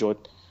Amritpal and Amjot,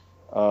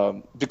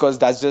 because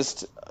that's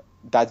just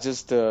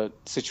the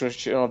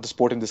situation of the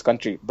sport in this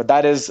country. But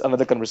that is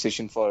another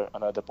conversation for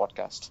another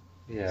podcast.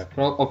 Yeah,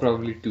 or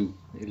probably two.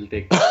 It'll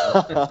take.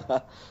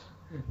 The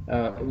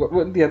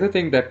other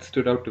thing that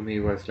stood out to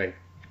me was like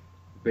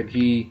when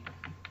he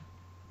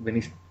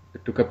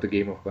took up the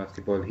game of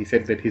basketball, he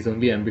said that his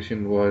only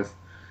ambition was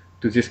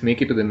to just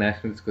make it to the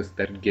nationals because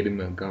that would get him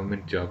a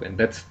government job, and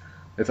that's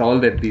all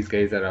that these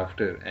guys are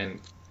after.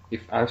 And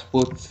if our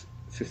sports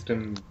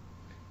system,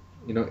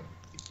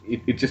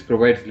 it just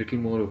provides little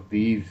more of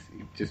these,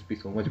 it'd just be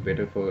so much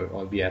better for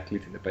all the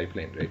athletes in the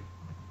pipeline, right?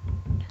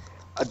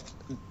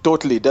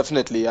 Totally,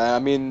 definitely. I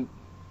mean,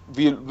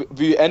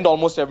 we end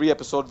almost every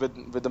episode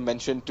with a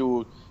mention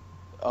to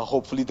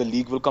hopefully the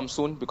league will come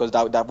soon, because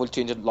that will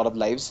change a lot of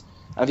lives,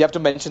 and we have to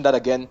mention that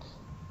again.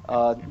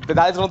 But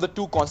that is one of the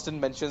two constant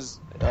mentions,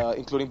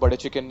 including butter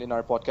chicken in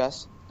our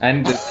podcast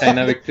and the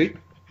China victory.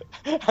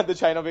 And the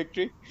China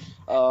victory.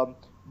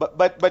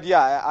 But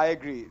yeah, I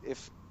agree.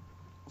 If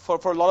for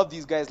a lot of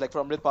these guys, like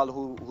for Amritpal,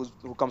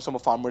 who comes from a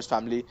farmer's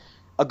family,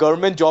 a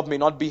government job may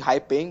not be high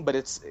paying, but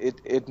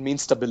it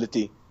means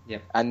stability. Yeah.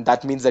 And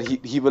that means that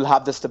he will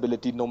have the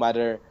stability no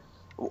matter,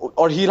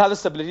 or he'll have the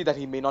stability that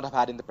he may not have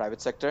had in the private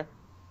sector.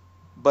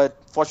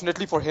 But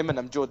fortunately for him and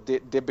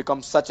Amjot, they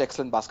become such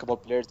excellent basketball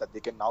players that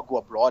they can now go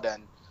abroad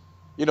and,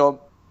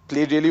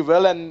 play really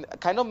well and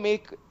kind of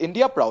make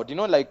India proud.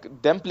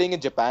 Like them playing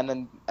in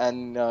Japan,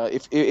 and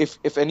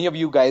if any of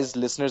you guys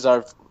listeners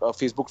are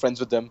Facebook friends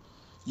with them,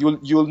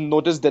 you'll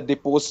notice that they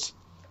post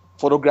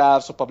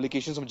photographs or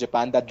publications from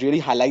Japan that really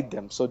highlight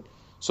them. So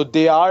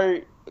they are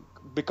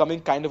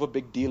becoming kind of a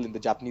big deal in the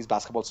Japanese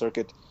basketball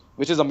circuit,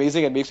 which is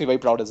amazing and makes me very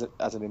proud as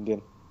an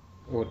Indian.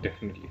 Oh,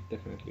 definitely.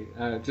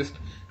 Just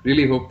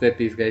really hope that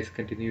these guys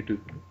continue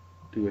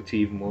to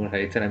achieve more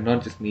heights, and I'm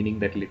not just meaning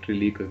that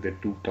literally because they're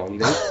too tall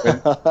guys,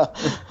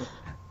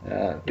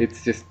 but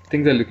it's just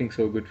things are looking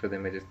so good for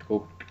them. I just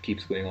hope it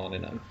keeps going on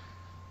and on.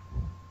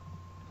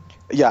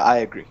 Yeah, I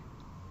agree.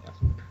 Yeah.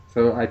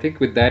 So I think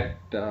with that,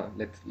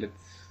 let's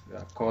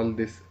call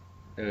this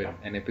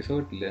an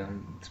episode.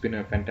 It's been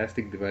a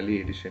fantastic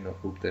Diwali edition of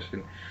Hoop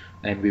Darshan,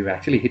 and we've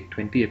actually hit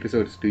 20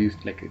 episodes.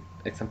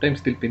 I sometimes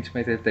still pinch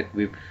myself that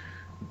we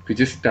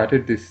just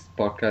started this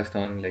podcast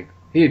on like,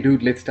 hey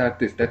dude, let's start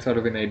this. That's sort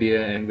of an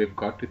idea, and we've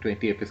got to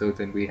 20 episodes,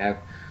 and we have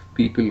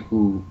people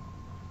who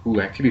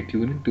actually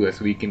tune into us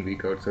week in,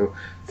 week out. So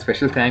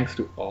special thanks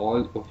to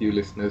all of you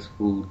listeners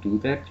who do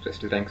that.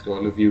 Special thanks to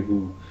all of you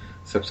who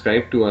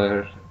subscribe to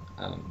our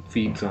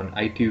feeds on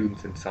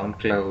iTunes and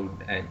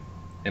SoundCloud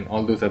and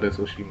all those other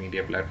social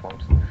media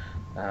platforms.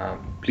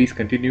 Please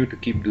continue to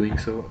keep doing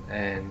so,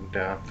 and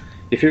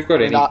if you've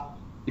got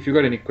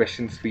any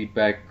questions,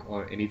 feedback,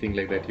 or anything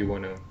like that you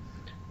want to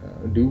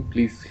do,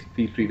 please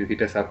feel free to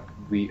hit us up.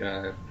 We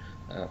are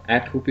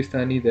at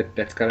Hoopistani,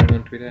 that's Karan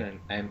on Twitter, and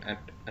I'm at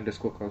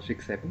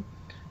 _Kaushik7,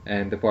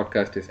 and the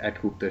podcast is at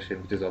Hoop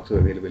Darshan, which is also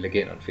available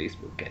again on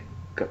Facebook and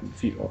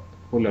a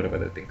whole lot of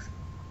other things.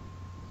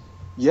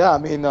 Yeah, I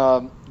mean,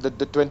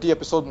 the 20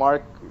 episode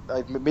mark,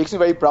 it makes me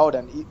very proud,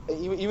 and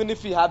even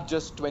if we have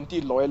just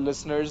 20 loyal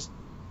listeners,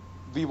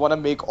 we want to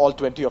make all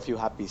 20 of you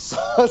happy.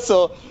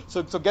 So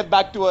get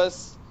back to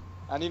us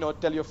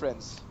and tell your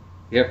friends.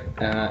 Yep,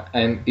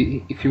 and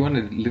if you want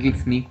a little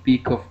sneak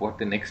peek of what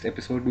the next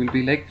episode will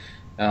be like,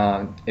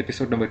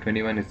 episode number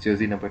 21 is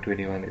jersey number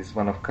 21, is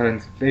one of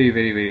Karan's very,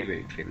 very, very,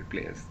 very favorite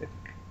players.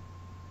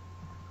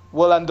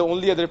 Well, and the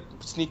only other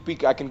sneak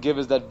peek I can give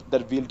is that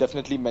we'll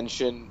definitely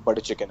mention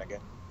butter chicken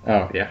again.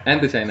 Oh yeah,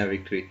 and the China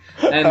victory,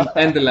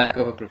 and the lack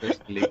of a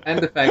professional league, and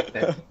the fact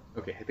that,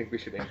 okay, I think we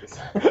should end this.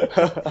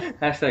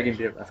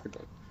 #India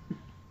Basketball.